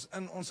 dat ons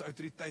in ons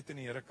autoriteit in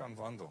die Here kan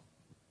wandel.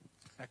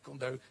 Ek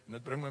onthou, en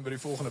dit bring my by die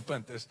volgende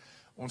punt, is,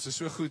 ons is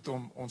so goed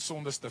om ons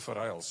sondes te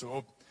verruil.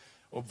 So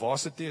op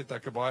Varsity het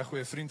ek 'n baie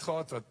goeie vriend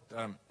gehad, wat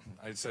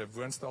hy het sy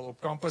woonstel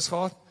op kampus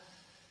gehad,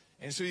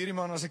 en so hierdie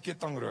man was 'n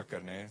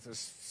ketangroker, né? Dit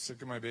is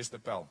seker my beste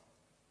pel.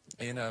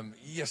 En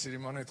hierdie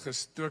man het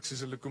gestook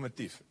soos 'n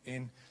lokomotief.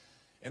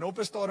 En op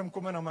 'n stadium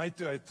kom hy na my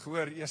toe, hy het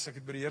gehoor, ek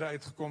het by die Here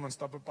uitgekom en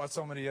stap 'n pad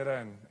saam met die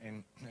Here,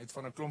 en hy het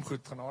van 'n klomp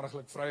goed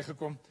genadiglik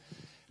vrygekom.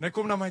 En hy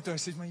kom na my toe, hy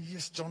sê my,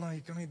 John,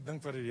 jy kan nie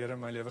dink wat die Here in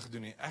my lewe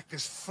gedoen nie. Ek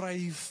is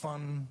vry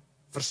van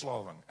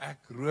verslawing. Ek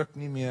rook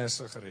nie meer 'n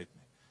sigaret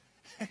nie.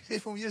 Ek sê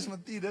vir hom,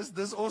 Mattie,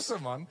 dis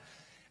awesome, man.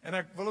 En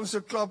ek wil hom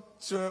so klap,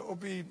 so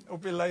op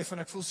die lyf, en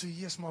ek voel so,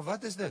 maar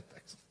wat is dit?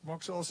 Ek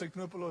maak so al sy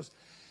knope los.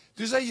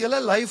 Toe is hy hele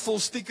lyf vol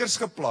stickers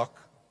geplak,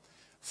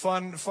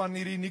 van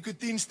hierdie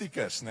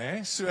nikotienstickers,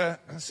 né?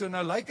 So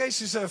nou lyk hy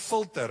soos 'n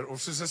filter,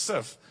 of soos 'n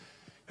sif.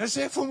 En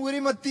sê ek vir hom,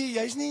 hoorie Mattie,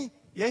 jy's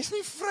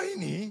nie vry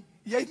nie,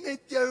 jy het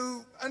net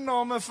jou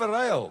inname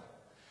verruil.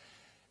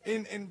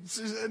 En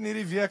soos in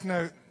hierdie week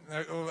nou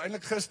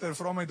eintlik gister,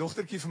 vra my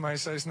dogtertjie vir my,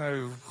 sy is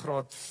nou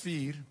graad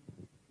 4,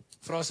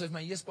 vra sy vir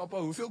my, pappa,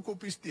 hoeveel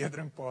koppies tee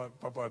drink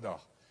papa 'n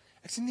dag?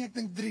 Ek sê, nee, ek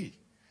dink 3.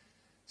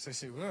 Sy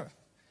sê, o.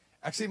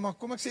 Ek sê, maar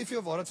kom ek sê vir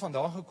jou waar dit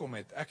vandaan gekom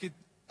het.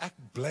 Ek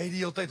bly die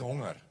hele tyd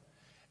honger.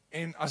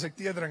 En as ek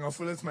tee drink, dan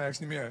voel dit vir my, ek's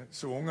nie meer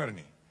so honger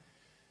nie.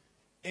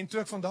 En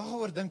toe ek vandag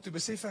oor dink, toe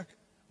besef ek,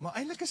 maar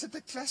eintlik is dit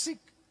 'n klassiek,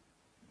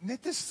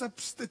 net 'n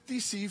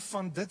substitusie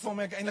van dit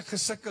waarmee ek eintlik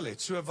gesukkel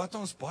het. So wat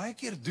ons baie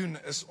keer doen,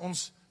 is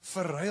ons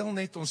verruil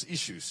net ons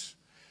issues.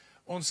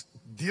 Ons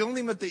deel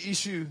nie met 'n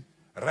issue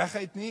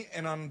reguit nie,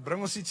 en dan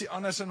bring ons ietsie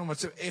anders in om dit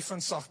so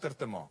effens sagter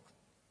te maak.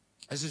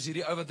 En soos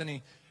hierdie ou wat in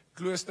die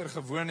klooster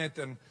gewoon het,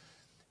 en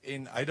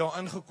hy het daar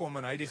ingekom,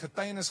 en hy het die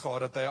getuienis gehad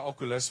dat hy 'n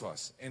alkoholist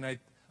was. En hy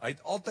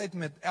het altyd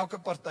met elke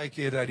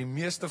partytjie hy die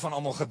meeste van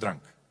almal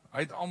gedrink. Hy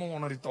het almal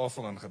onder die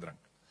tafel ingedrink.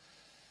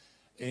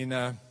 En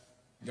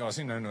is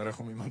nie nou nodig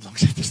om iemand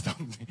langs hy te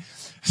staan nie.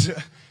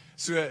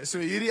 So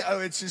hierdie ou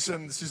het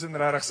soos in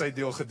regtig sy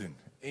deel gedoen.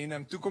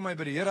 En toe kom hy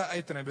by die Here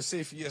uit, en hy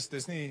besef,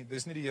 dis nie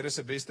die Here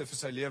se beste vir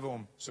sy lewe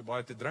om so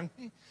baie te drink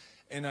nie.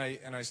 En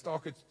hy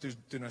staak het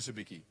toe nou so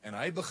bietjie. En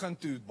hy begin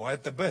toe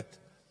baie te bid.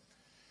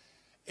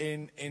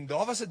 En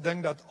daar was 'n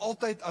ding dat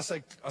altyd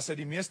as hy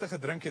die meeste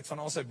gedrink het van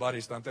al sy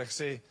buddies, dan het hy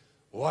gesê,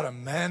 what a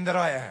man that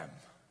I am,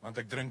 want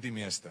ek drink die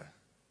meeste.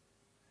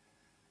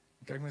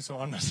 Kyk my so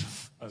anders,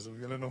 asof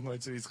julle nog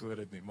nooit so iets gehoor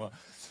het nie.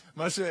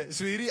 Maar so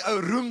hierdie ou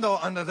roem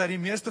daaraan dat hy die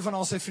meeste van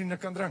al sy vriende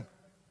kan drink.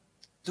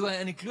 Toe hy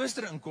in die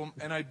klooster inkom,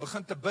 en hy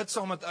begin te bid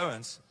saam met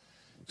ouens,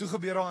 toe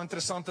gebeur daar 'n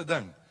interessante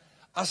ding.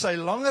 As hy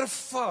langer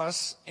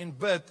vas en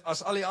bid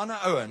as al die ander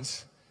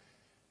ouens,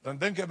 dan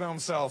dink hy by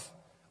homself,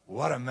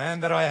 what a man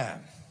that I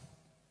am.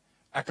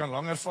 Ek kan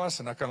langer vas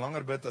en ek kan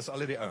langer bid as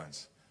al die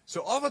ouens.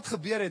 So al wat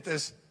gebeur het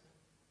is,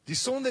 die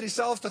sonde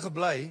dieselfde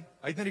gebly,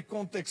 hy het net die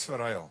konteks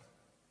verruil.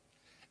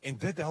 En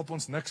dit help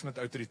ons niks met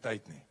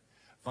autoriteit nie.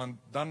 Want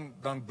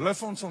dan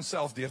bluf ons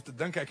onsself deur te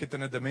dink ek het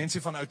in 'n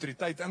dimensie van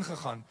autoriteit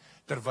ingegaan,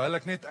 terwyl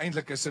ek net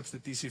eintlik 'n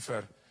substitusie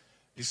vir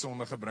die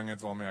sonde gebring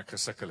het waarmee ek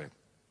gesukkel het.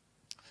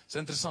 Dit is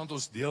interessant,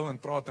 ons deel en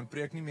praat en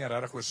preek nie meer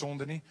regtig oor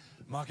sonde nie,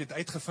 maar ek het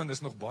uitgevind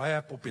is nog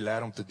baie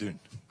populêr om te doen.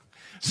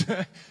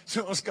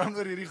 So ons kan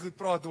oor hierdie goed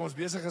praat, ons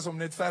besig is om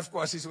net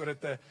verfkwassies oor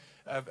dit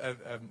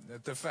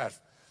te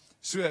verf.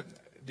 So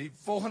die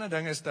volgende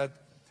ding is dat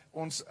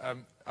ons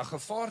 'n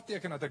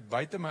gevaarteken dat ek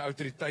buite my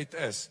autoriteit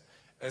is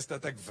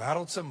dat ek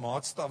wêreldse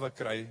maatstawwe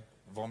kry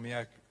waarmee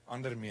ek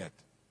ander meet.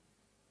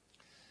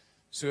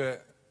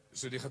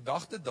 So die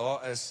gedagte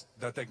daar is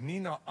dat ek nie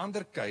na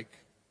ander kyk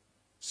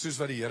soos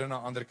wat die Here na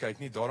ander kyk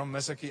nie. Daarom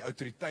mis ek die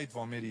autoriteit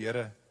waarmee die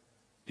Here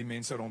die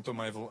mense rondom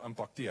my wil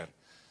impakteer.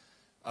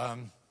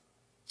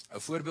 'n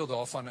voorbeeld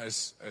daarvan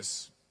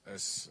is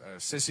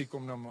sussie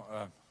kom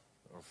na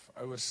of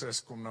ouer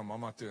sus kom na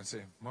mamma toe en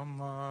sê,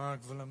 mamma,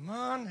 ek wil 'n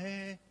man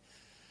hê.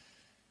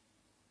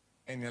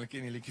 En julle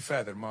ken die liedjie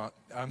verder, maar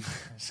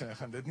so ek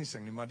gaan dit nie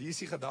sing nie, maar die is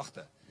die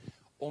gedagte.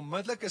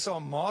 Onmiddellik is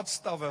daar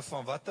maatstawwe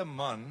van wat 'n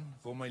man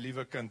wil my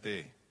liewe kind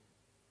hê.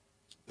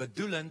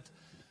 Bedoelend,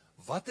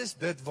 wat is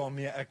dit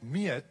waarmee ek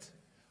meet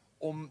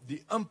om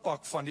die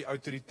impak van die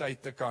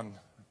autoriteit te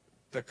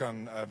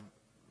kan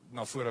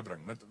na vore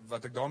bring?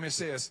 Wat ek daarmee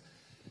sê is,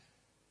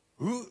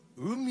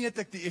 hoe meet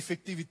ek die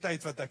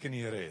effektiwiteit wat ek in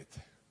die Here het?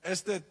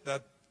 Is dit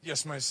dat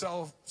my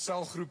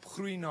selgroep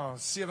groei na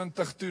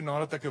 70 toe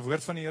nadat ek 'n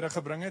woord van die Here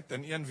gebring het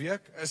in 1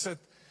 week? Is dit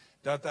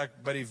dat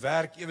ek by die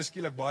werk ewe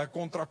skielik baie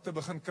kontrakte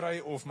begin kry,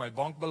 of my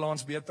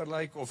bankbalans beter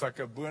lyk, of ek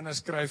 'n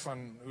bonus kry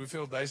van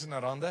hoeveel duisende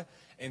rande,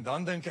 en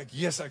dan dink ek,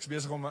 yes, ek's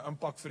besig om 'n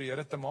impak vir die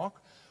Here te maak,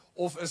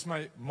 of is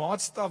my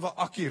maatstawwe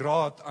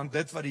akkuraat aan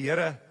dit wat die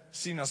Here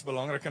sien as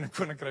belangrik in 'n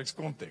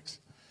koninkrykskonteks?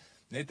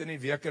 Net in die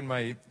week in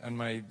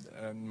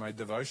my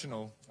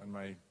devotional, in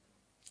my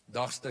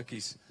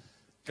dagstukkies,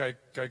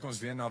 kyk ons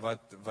weer na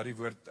wat die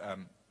woord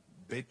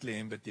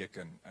Bethlehem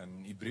beteken.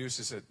 In Hebreëus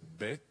is dit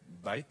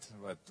beit,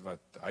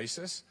 wat huis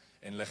is,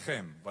 en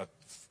lechem, wat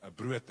 'n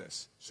brood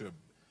is. So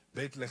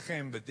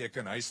Bethlehem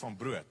beteken huis van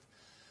brood.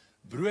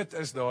 Brood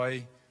is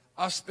daai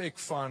aspek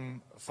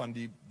van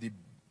die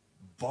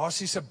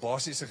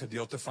basiese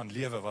gedeelte van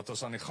lewe wat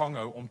ons aan die gang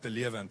hou om te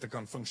lewe en te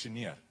kan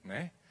funksioneer,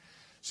 né?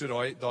 So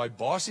daai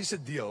basiese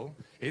deel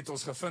het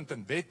ons gevind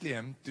in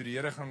Bethlehem, toe die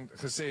Here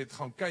gesê het,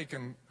 gaan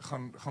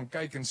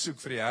kyk en soek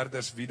vir die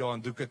herders wie daar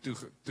in doeke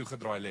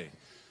toegedraai lê.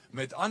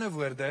 Met ander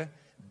woorde,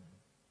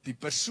 die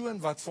persoon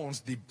wat vir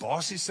ons die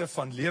basiese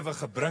van lewe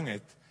gebring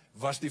het,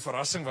 was die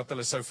verrassing wat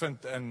hulle sou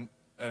vind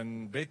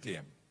in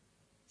Bethlehem.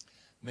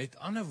 Met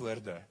ander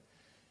woorde,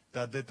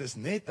 dat dit is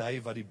net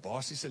hy wat die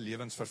basiese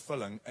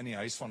lewensvervulling in die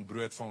huis van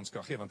brood vir ons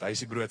kan gee, want hy is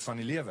die brood van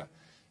die lewe.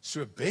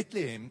 So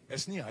Bethlehem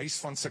is nie huis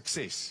van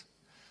sukses,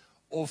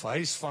 of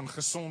huis van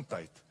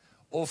gesondheid,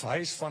 of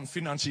huis van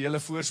finansiële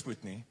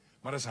voorspoed nie,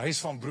 maar is huis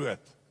van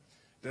brood.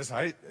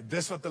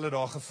 Dis wat hulle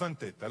daar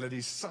gevind het. Hulle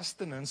die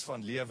sustenance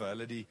van lewe,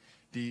 hulle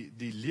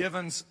die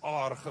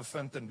lewensaar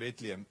gevind in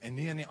Bethlehem, en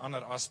nie in die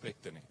ander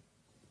aspekte nie.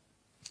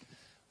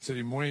 So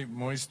die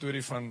mooi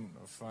storie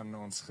van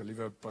ons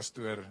geliewe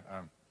pastoor,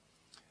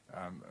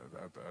 'n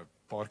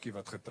paartjie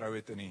wat getrou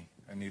het in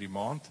hierdie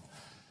maand.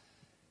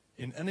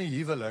 En in 'n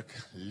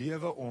huwelik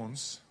lewe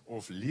ons,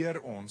 of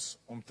leer ons,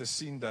 om te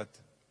sien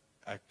dat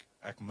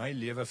ek my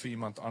lewe vir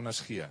iemand anders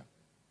gee.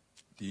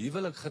 Die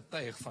huwelik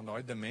getuig van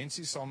daai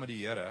dimensie saam met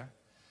die Here,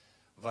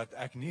 wat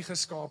ek nie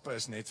geskape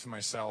is net vir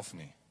myself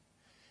nie.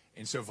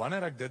 En so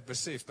wanneer ek dit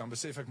besef, dan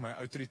besef ek my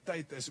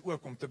autoriteit is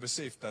ook om te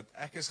besef dat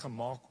ek is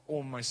gemaak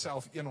om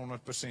myself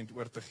 100%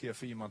 oor te gee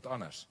vir iemand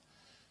anders.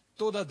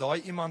 Totdat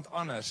daai iemand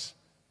anders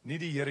nie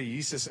die Here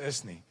Jesus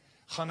is nie,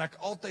 gaan ek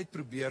altyd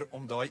probeer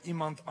om daai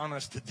iemand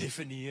anders te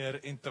definieer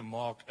en te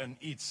maak in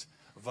iets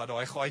wat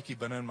daai gaatjie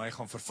binne in my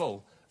gaan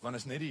vervul, want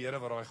is net die Here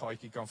wat daai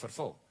gaatjie kan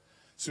vervul.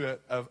 So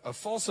 'n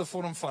valse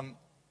vorm van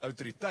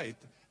autoriteit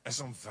is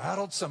om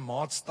wêreldse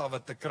maatstawwe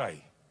te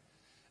kry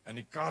in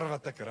die kar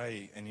wat ek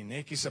ry, in die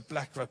netjiese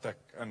plek wat ek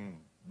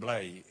in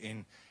bly,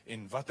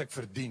 en wat ek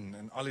verdien,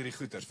 en al hierdie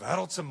goeders,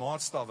 wêreldse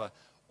maatstawwe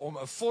om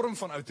 'n vorm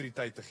van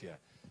autoriteit te gee.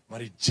 Maar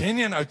die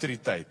genuine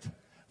autoriteit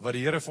wat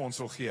die Here vir ons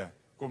wil gee,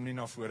 kom nie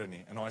na vore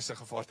nie. En daai is 'n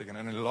gevaarteken.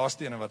 En die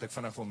laaste een wat ek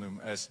vinnig wil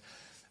noem is,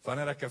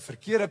 wanneer ek 'n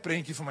verkeerde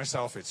prentjie van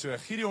myself het. So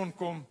Gideon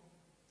kom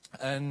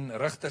in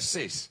Rigter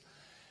 6,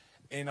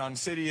 en dan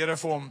sê die Here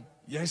vir hom,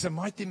 jy's 'n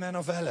mighty man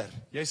of valor,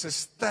 jy's 'n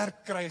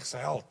sterk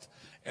krygsheld.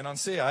 En dan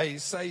sê hy,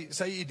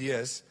 sy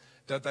idee is,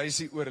 dat hy is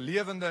die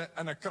oorlewende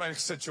in 'n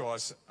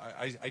krygssituasie.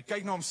 Hy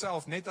kyk na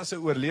homself net as 'n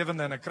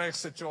oorlewende in 'n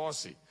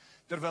krygssituasie.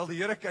 Terwyl die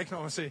Here kyk na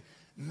hom en sê,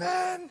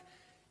 man,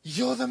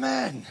 you're the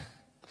man.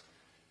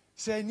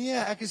 Sê hy, nee,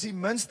 ek is die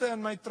minste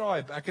in my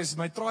tribe.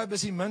 My tribe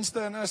is die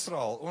minste in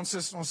Israel. Ons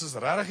is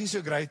regtig nie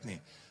so great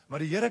nie. Maar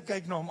die Here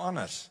kyk na hom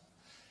anders.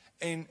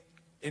 En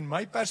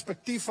my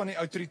perspektief van die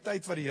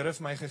autoriteit wat die Here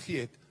vir my gegee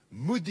het,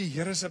 moet die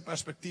Here se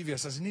perspektief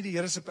wees. As dit nie die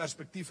Here se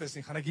perspektief is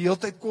nie, gaan ek die hele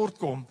tyd kort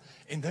kom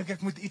en dink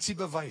ek moet ietsie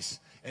bewys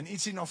en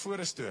ietsie na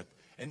vore stoot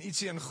en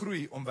ietsie in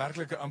groei om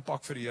werklike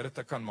impak vir die Here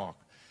te kan maak.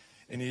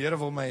 En die Here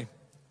wil my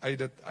uit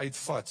dit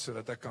uitvat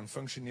sodat ek kan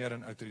funksioneer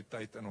in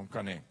autoriteit in hom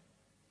kan hê.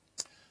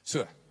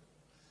 So,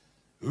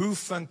 hoe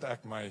vind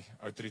ek my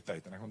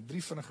autoriteit? En ek gaan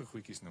 3 vinnige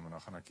goedjies noem en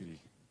dan gaan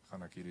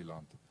ek hierdie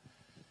land.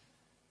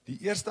 Die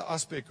eerste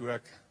aspek hoe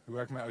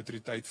ek my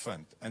autoriteit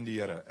vind in die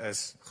Here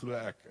is, glo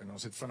ek, en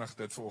ons het vinnig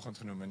dit vanoggend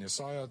genoem in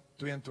Jesaja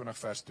 22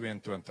 vers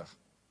 22.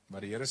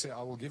 Maar die Here sê,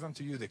 I will give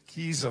unto you the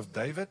keys of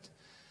David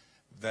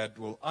that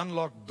will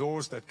unlock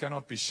doors that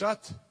cannot be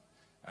shut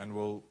and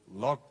will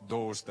lock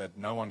doors that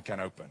no one can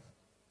open.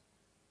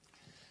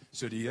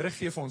 So die Here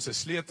gee vir ons 'n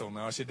sleutel.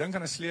 Nou as jy dink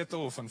aan 'n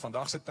sleutel of in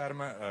vandag se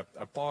terme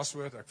 'n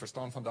password, ek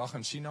verstaan vandag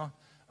in China,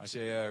 as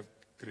jy 'n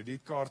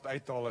kredietkaart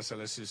uithaal, is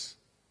hulle soos,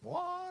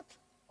 what?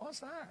 What's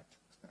that?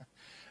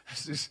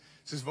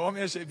 Soos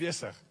waarmee is jy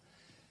besig?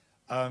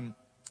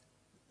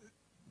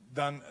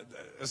 Dan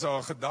is daar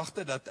 'n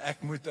gedagte dat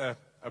ek moet 'n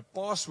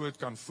password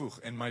kan voeg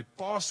en my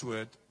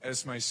password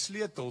is my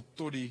sleutel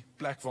tot die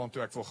plek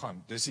waartoe ek wil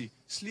gaan. Dis die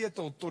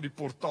sleutel tot die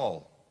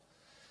portaal.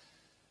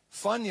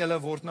 Van julle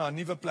word na 'n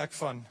nuwe plek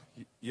van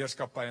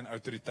heerskappy en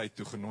autoriteit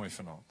toegenooi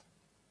vanaand.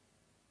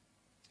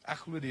 Ek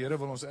glo die Here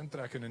wil ons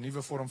intrek in 'n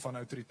nuwe vorm van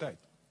autoriteit.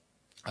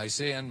 Hy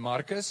sê in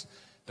Markus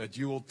that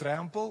you will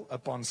trample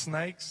upon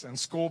snakes and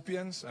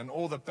scorpions and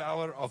all the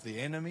power of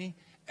the enemy,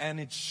 and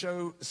it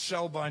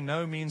shall by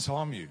no means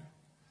harm you.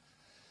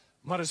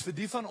 Maar is vir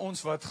die van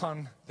ons wat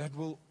gaan, that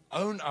will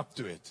own up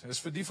to it. Is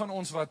vir die van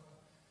ons wat,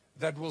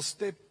 that will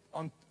step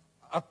on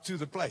up to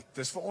the plate.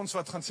 Dis vir ons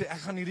wat gaan sê, ek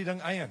gaan hierdie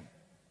ding eien.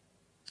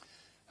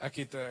 ek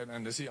het,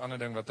 en dis die ander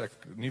ding wat ek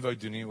nie wou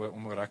doen nie,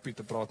 om oor rugby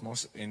te praat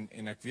mos,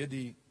 en ek weet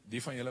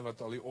die van julle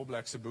wat al die All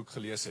Blacks se boek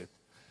gelees het,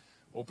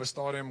 op 'n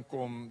stadium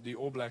kom die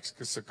All Blacks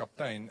se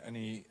kaptein in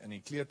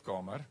die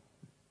kleedkamer,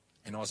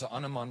 en daar's 'n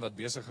ander man wat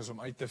besig is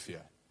om uit te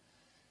vee.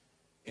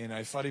 En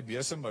hy vat die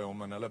besem by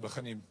hom, en hulle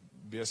begin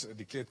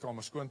die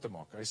kleedkamer skoon te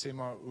maak. Hy sê,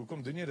 maar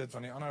hoekom doen jy dit?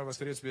 Want die ander was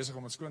reeds besig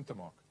om het skoon te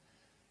maak.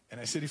 En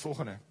hy sê die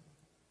volgende: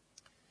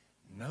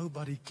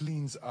 Nobody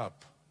cleans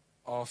up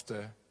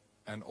after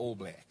an All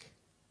Black.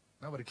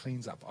 Nobody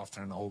cleans up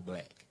after an All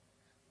Black.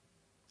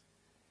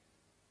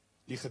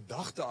 Die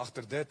gedagte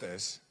agter dit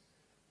is,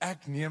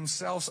 ek neem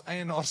selfs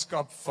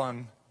eienaarskap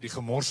van die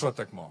gemors wat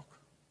ek maak.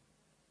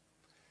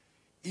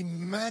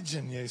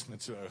 Imagine jy is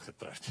met so 'n ou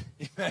getroud.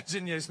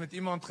 Imagine jy is met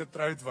iemand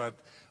getroud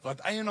wat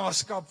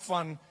eienaarskap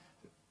van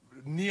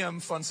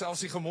neem van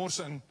selfs die gemors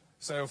in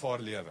sy of haar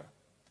lewe.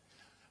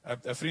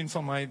 'n vriend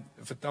van my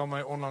vertel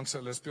my onlangs,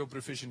 hulle speel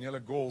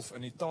professionele golf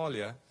in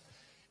Italië,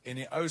 en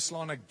die ou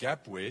slaan 'n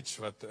gap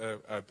wedge, wat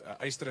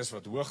 'n yster is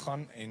wat hoog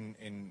gaan,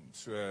 en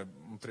so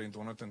omtrent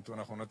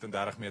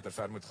 120-130 meter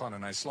ver moet gaan,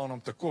 en hy slaan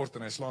hom te kort,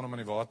 en hy slaan hom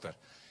in die water.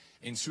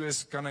 En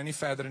soos kan hy nie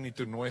verder in die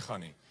toernooi gaan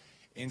nie.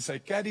 En sy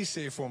caddy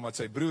sê vir hom wat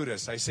sy broer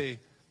is, hy sê,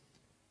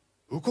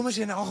 hoekom is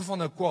jy in elk geval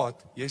nou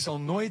kwaad? Jy sal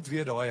nooit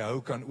weer daai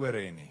hou kan oor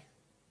hê nie.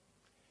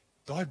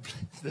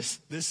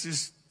 Dis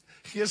is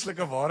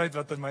geestelike waarheid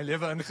wat in my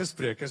lewe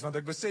ingespreek is, want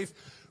ek besef,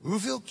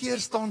 hoeveel keer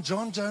staan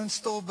John Jones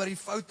stil by die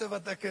foute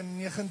wat ek in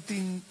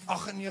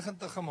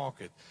 1998 gemaak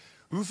het?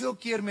 Hoeveel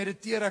keer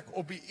mediteer ek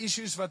op die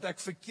issues wat ek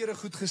verkeerde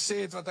goed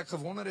gesê het, wat ek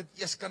gewonder het,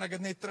 eers kan ek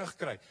dit net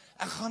terugkry?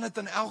 Ek gaan dit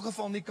in elk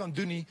geval nie kan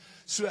doen nie,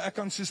 so ek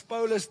kan soos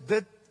Paulus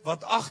dit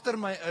wat agter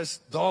my is,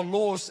 daar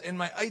los en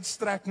my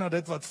uitstrek na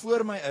dit wat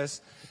voor my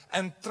is,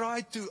 and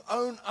try to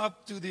own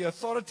up to the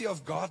authority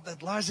of God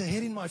that lies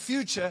ahead in my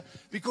future,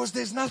 because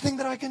there's nothing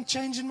that I can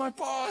change in my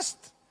past.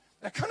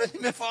 Ek kan dit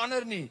nie meer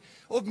verander nie.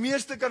 Op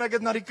meeste kan ek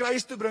dit na die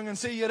kruis toe bring en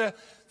sê, Here,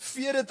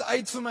 vee dit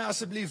uit vir my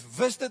asseblief,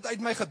 wis dit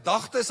uit my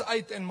gedagtes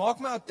uit, en maak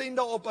my attent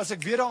daarop as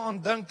ek weer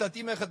daaraan dink, dat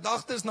U my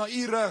gedagtes na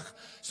U rig,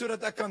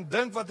 sodat ek kan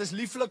dink wat is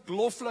lieflik,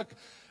 loflik,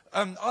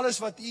 alles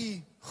wat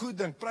U goed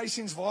dink,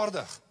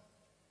 prysienswaardig.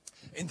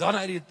 En dan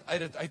uit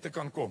dit te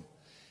kan kom.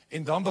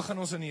 En dan begin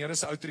ons in die Here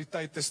se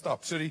autoriteit te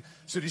stap. So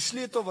die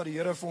sleutel wat die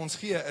Here vir ons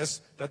gee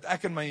is, dat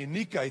ek in my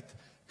uniekheid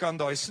kan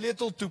daai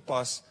sleutel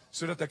toepas,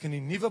 sodat ek in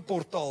die nuwe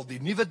portaal, die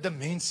nuwe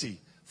dimensie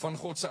van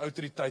God se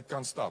autoriteit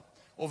kan stap.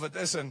 Of dit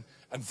is in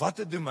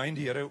watter domein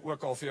die Here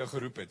ook al vir jou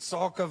geroep het.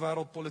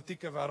 Sakewêreld,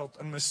 politieke wêreld,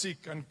 in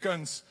musiek, in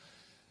kuns,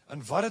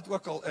 in wat dit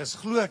ook al is.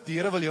 Glo ek, die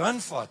Here wil jou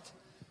invat.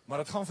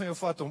 Maar dit gaan van jou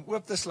vat om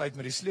oop te sluit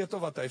met die sleutel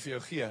wat hy vir jou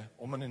gee,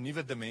 om in 'n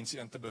nuwe dimensie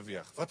in te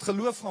beweeg. Wat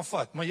geloof gaan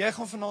vat, maar jy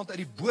gaan vanaand uit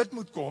die boot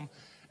moet kom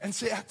en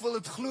sê, ek wil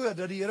dit glo,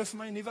 dat die Here vir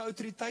my 'n nuwe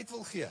autoriteit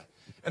wil gee,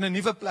 in 'n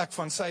nuwe plek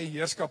van sy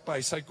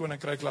heerskappy, sy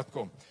koninkryk laat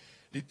kom.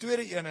 Die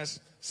tweede een is,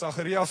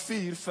 Sagaria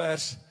 4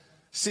 vers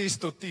 6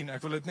 tot 10,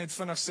 ek wil dit net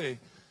vinnig sê.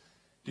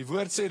 Die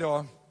woord sê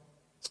daar,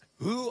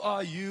 Who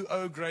are you,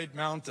 O great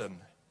mountain?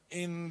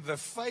 In the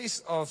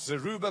face of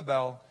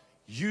Zerubbabel,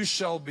 you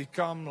shall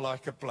become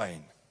like a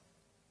plain.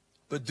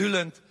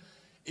 Bedoelend,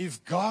 if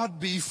God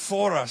be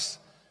for us,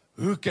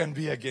 who can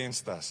be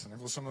against us? En ek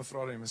wil sommer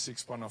vra dat die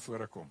musiekspan na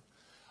vore kom.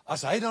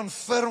 As hy dan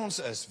vir ons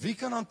is, wie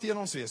kan aan teen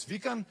ons wees? Wie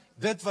kan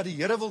dit wat die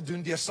Here wil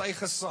doen deur sy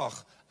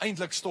gesag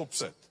eintlik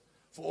stopsit?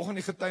 Vanoggend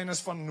die getuienis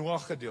van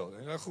Noag gedeel.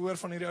 Het jy gehoor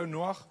van hierdie ou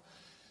Noag?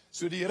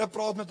 So die Here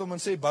praat met hom en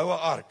sê, bou 'n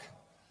ark.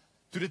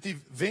 Toe dit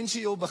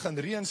eventueel begin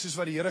reën, soos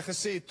wat die Here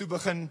gesê het, toe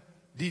begin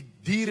die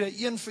diere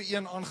een vir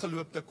een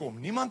aangeloop te kom.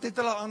 Niemand het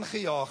hulle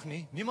aangejaag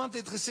nie. Niemand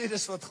het gesê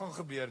dis wat gaan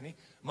gebeur nie.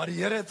 Maar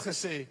die Here het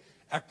gesê,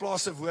 ek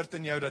plaas 'n woord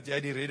in jou dat jy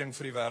die redding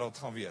vir die wêreld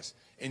gaan wees.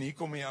 En hier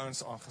kom die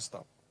ouens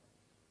aangestap.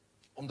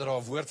 Omdat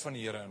daar 'n woord van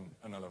die Here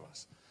in hulle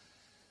was.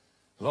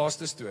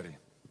 Laaste storie.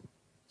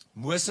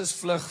 Moses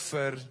vlug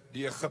vir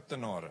die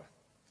Egiptenare.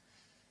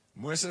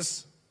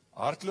 Moses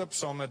hardloop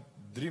saam met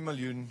 3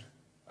 miljoen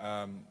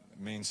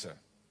mense.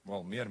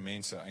 Wel, meer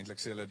mense, eintlik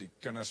sê hulle die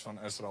kinders van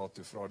Israel,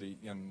 toe vra die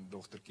een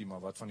dogtertjie, maar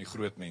wat van die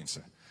groot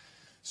mense?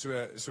 So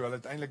hulle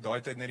het eintlik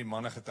daai tyd net die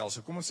manne getel,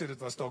 so kom ons sê dit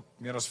was dalk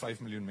meer as 5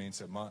 miljoen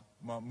mense, maar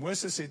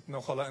Moses het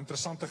nogal 'n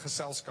interessante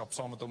geselskap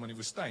saam met hom in die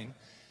woestyn,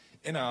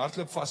 en hy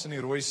hardloop vas in die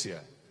Rooi See.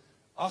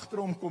 Agter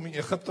hom kom die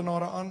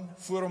Egiptenare aan,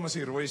 voor hom is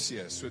die Rooi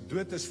See, so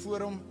dood is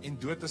voor hom en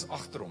dood is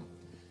agter hom.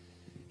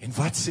 En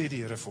wat sê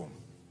die Here vir hom?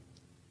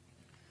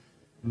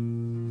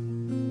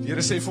 Die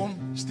Here sê vir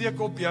hom, steek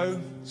op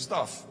jou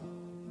staf.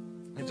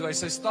 En toe hy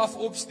sy staf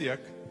opsteek,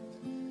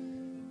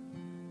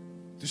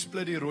 toe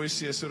split die Rooi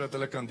See sodat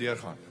hulle kan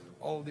deurgaan.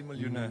 Al die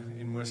miljoene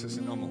en Moses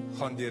en almal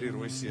gaan deur die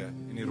Rooi See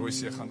en die Rooi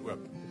See gaan oop.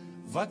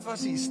 Wat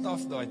was die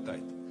staf daai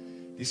tyd?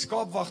 Die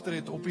skaapwagter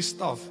het op die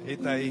staf, het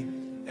hy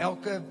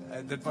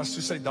dit was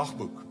so sy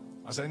dagboek.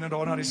 As hy nou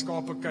daar na die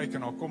skape kyk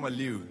en daar kom 'n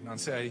leeu, dan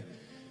sê hy,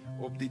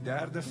 op die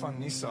 3de van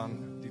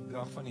Nisan, die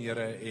dag van die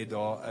Here, het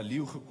daar 'n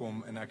leeu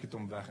gekom en ek het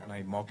hom weg en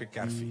hy maak 'n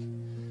kerfie.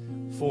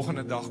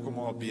 Volgende dag kom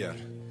daar 'n beer.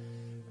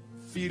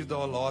 4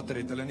 dae later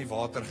het hulle nie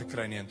water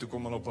gekry nie, en toe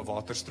kom hulle op 'n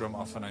waterstroom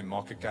af en hy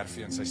maak 'n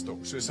kerfie in sy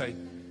stok. So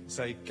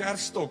sy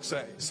kerfstok,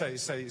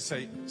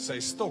 sy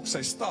stok,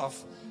 sy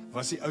staf,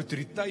 was die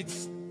autoriteit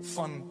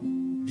van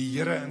die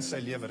Here in sy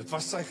lewe. Dit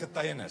was sy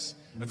getuienis,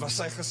 dit was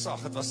sy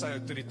gesag, dit was sy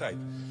autoriteit.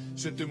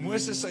 So toe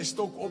Moses sy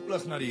stok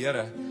oplig na die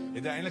Here,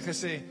 het hy eintlik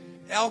gesê,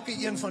 elke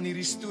een van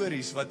hierdie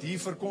stories wat hier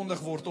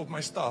verkondig word op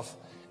my staf,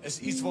 is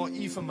iets waar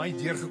U vir my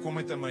deurgekom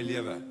het in my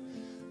lewe.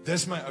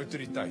 Dis my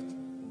autoriteit.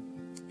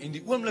 En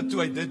die oomblik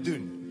toe hy dit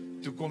doen,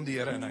 toe kom die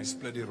Here en hy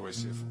split die Rooi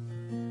See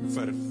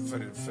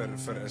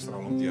vir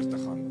Israel om deur te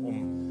gaan,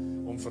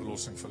 om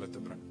verlossing vir hulle te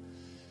bring.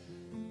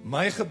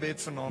 My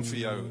gebed vanaand vir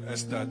jou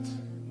is dat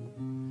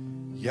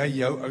jy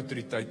jou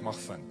autoriteit mag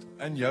vind,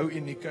 in jou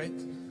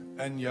uniekheid,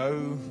 in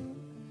jou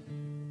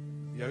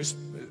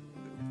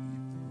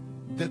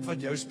dit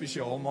wat jou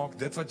spesiaal maak,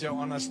 dit wat jou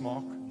anders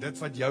maak, dit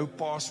wat jou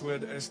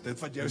password is, dit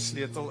wat jou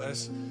sleutel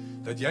is,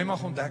 dat jy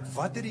mag ontdek,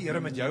 wat het die Here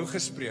met jou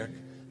gespreek,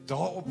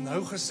 daarop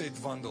nou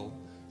geset wandel,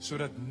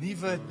 sodat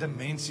nuwe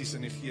dimensies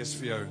in die gees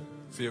vir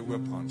jou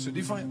oopgaan. So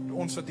die van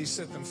ons wat hier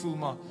sit en voel,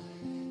 maar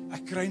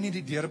ek kry nie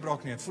die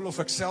deurbraak nie, ek voel of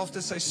ek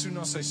selfde seisoen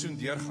na seisoen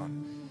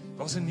deurgaan.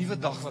 Daar's 'n nuwe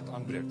dag wat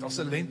aanbreek, daar's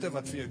 'n lente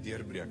wat vir jou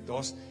deurbreek,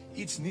 daar's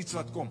iets nuuts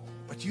wat kom,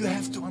 but you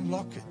have to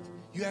unlock it,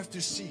 you have to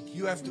seek,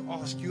 you have to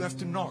ask, you have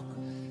to knock.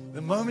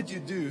 The moment you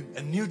do,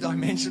 a new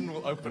dimension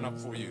will open up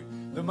for you.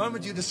 The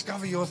moment you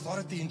discover your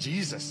authority in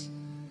Jesus,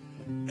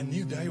 a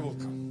new day will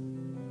come.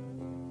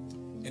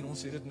 En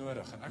ons het dit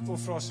nodig. En ek wil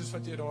vra, soos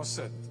wat jy daar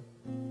sit,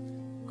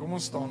 kom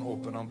ons staan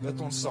op en dan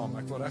bid ons saam.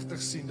 Ek wil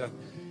regtig sien dat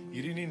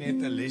hierdie nie net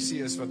 'n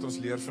lesie is wat ons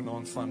leer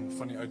vanaand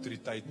van die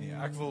autoriteit nie.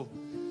 Ek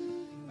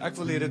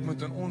wil hê dit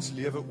moet in ons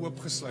lewe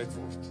oopgesluit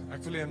word.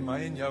 Ek wil hê in my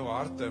en jou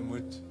harte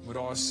moet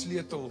daar 'n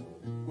sleutel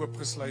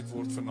oopgesluit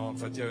word vanaand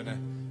wat jou in 'n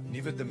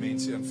nuwe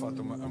dimensie invat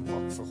om 'n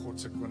impak vir God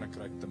se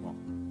koninkryk te maak.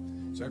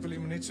 So ek wil jy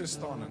moet net so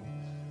staan en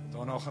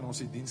daarna gaan ons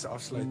die diens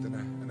afsluit in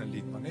 'n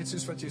lied, maar net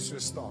soos wat jy so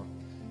staan.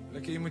 Wil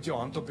ek hê jy moet jou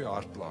hand op jou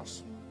hart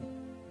plaas.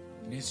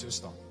 Net so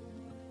staan.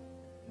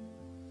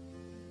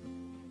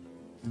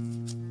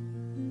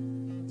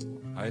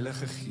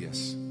 Heilige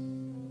Gees.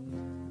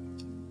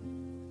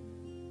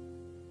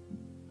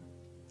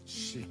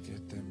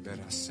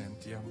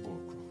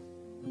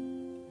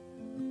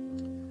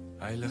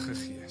 Heilige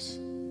Gees.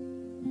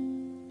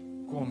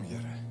 Kom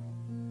Here.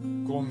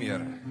 Kom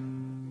Here.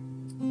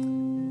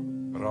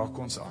 Raak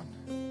ons aan.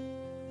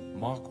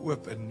 Maak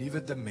oop 'n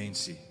nuwe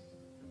dimensie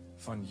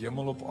van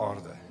hemel op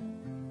aarde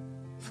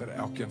vir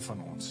elkeen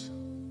van ons.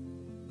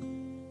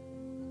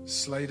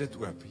 Sluit dit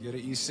oop. Here,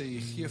 U sê U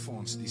gee vir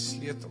ons die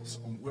sleutels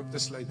om oop te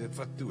sluit dit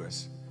wat toe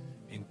is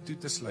en toe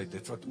te sluit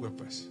dit wat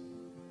oop is.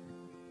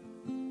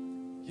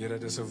 Here,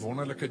 dis 'n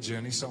wonderlike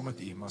journey saam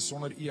met U, maar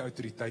sonder U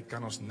autoriteit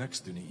kan ons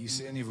niks doen nie. U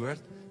sê in die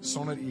woord,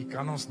 sonder U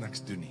kan ons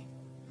niks doen nie.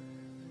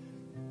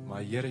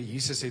 Maar Here,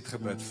 Jesus het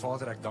gebid,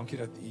 Vader, ek dank U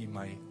dat U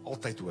my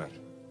altyd hoor.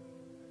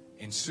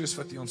 En soos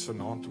wat U ons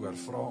vanaand hoor,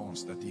 vra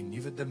ons dat U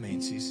nuwe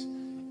dimensies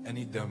in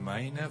die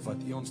domeine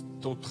wat U ons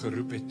tot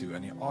geroep het toe,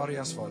 in die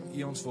areas waar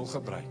U ons wil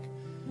gebruik,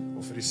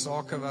 of dit die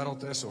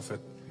sakewêreld is, of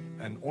dit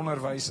in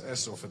onderwys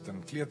is, of dit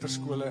in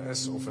kleuterskole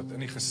is, of dit in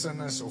die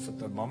gesin is, of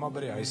dit 'n mamma by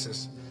die huis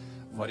is,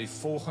 wat die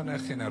volgende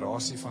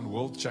generasie van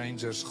world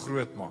changers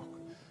groot maak,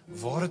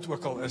 waar dit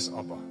ook al is,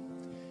 Abba.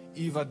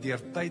 U wat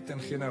deur tyd en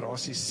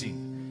generasies sien,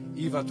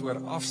 U wat oor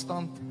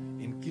afstand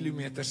en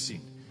kilometers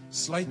sien,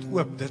 sluit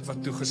oop dit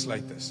wat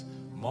toegesluit is.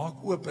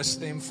 Maak oop 'n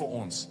stem vir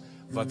ons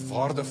wat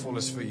waardevol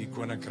is vir U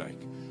koninkryk.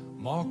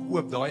 Maak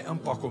oop daai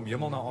impak om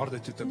hemel na aarde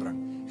toe te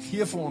bring.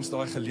 Gee vir ons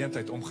daai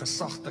geleentheid om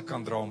gesag te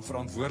kan dra, om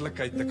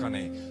verantwoordelikheid te kan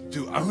hê,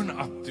 to own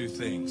up to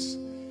things.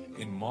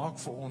 En maak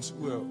vir ons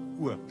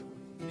oop,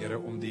 Here,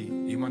 om die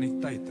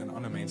humaniteit in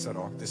ander mense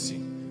raak te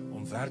sien,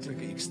 om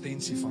werklik 'n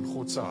ekstensie van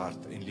God se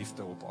hart en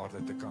liefde op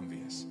aarde te kan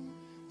wees.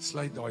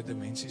 Sluit daai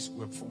dimensies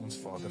oop vir ons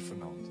Vader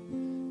vanaand,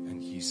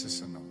 in Jesus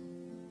se naam.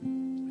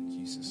 In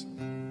Jesus se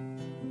naam.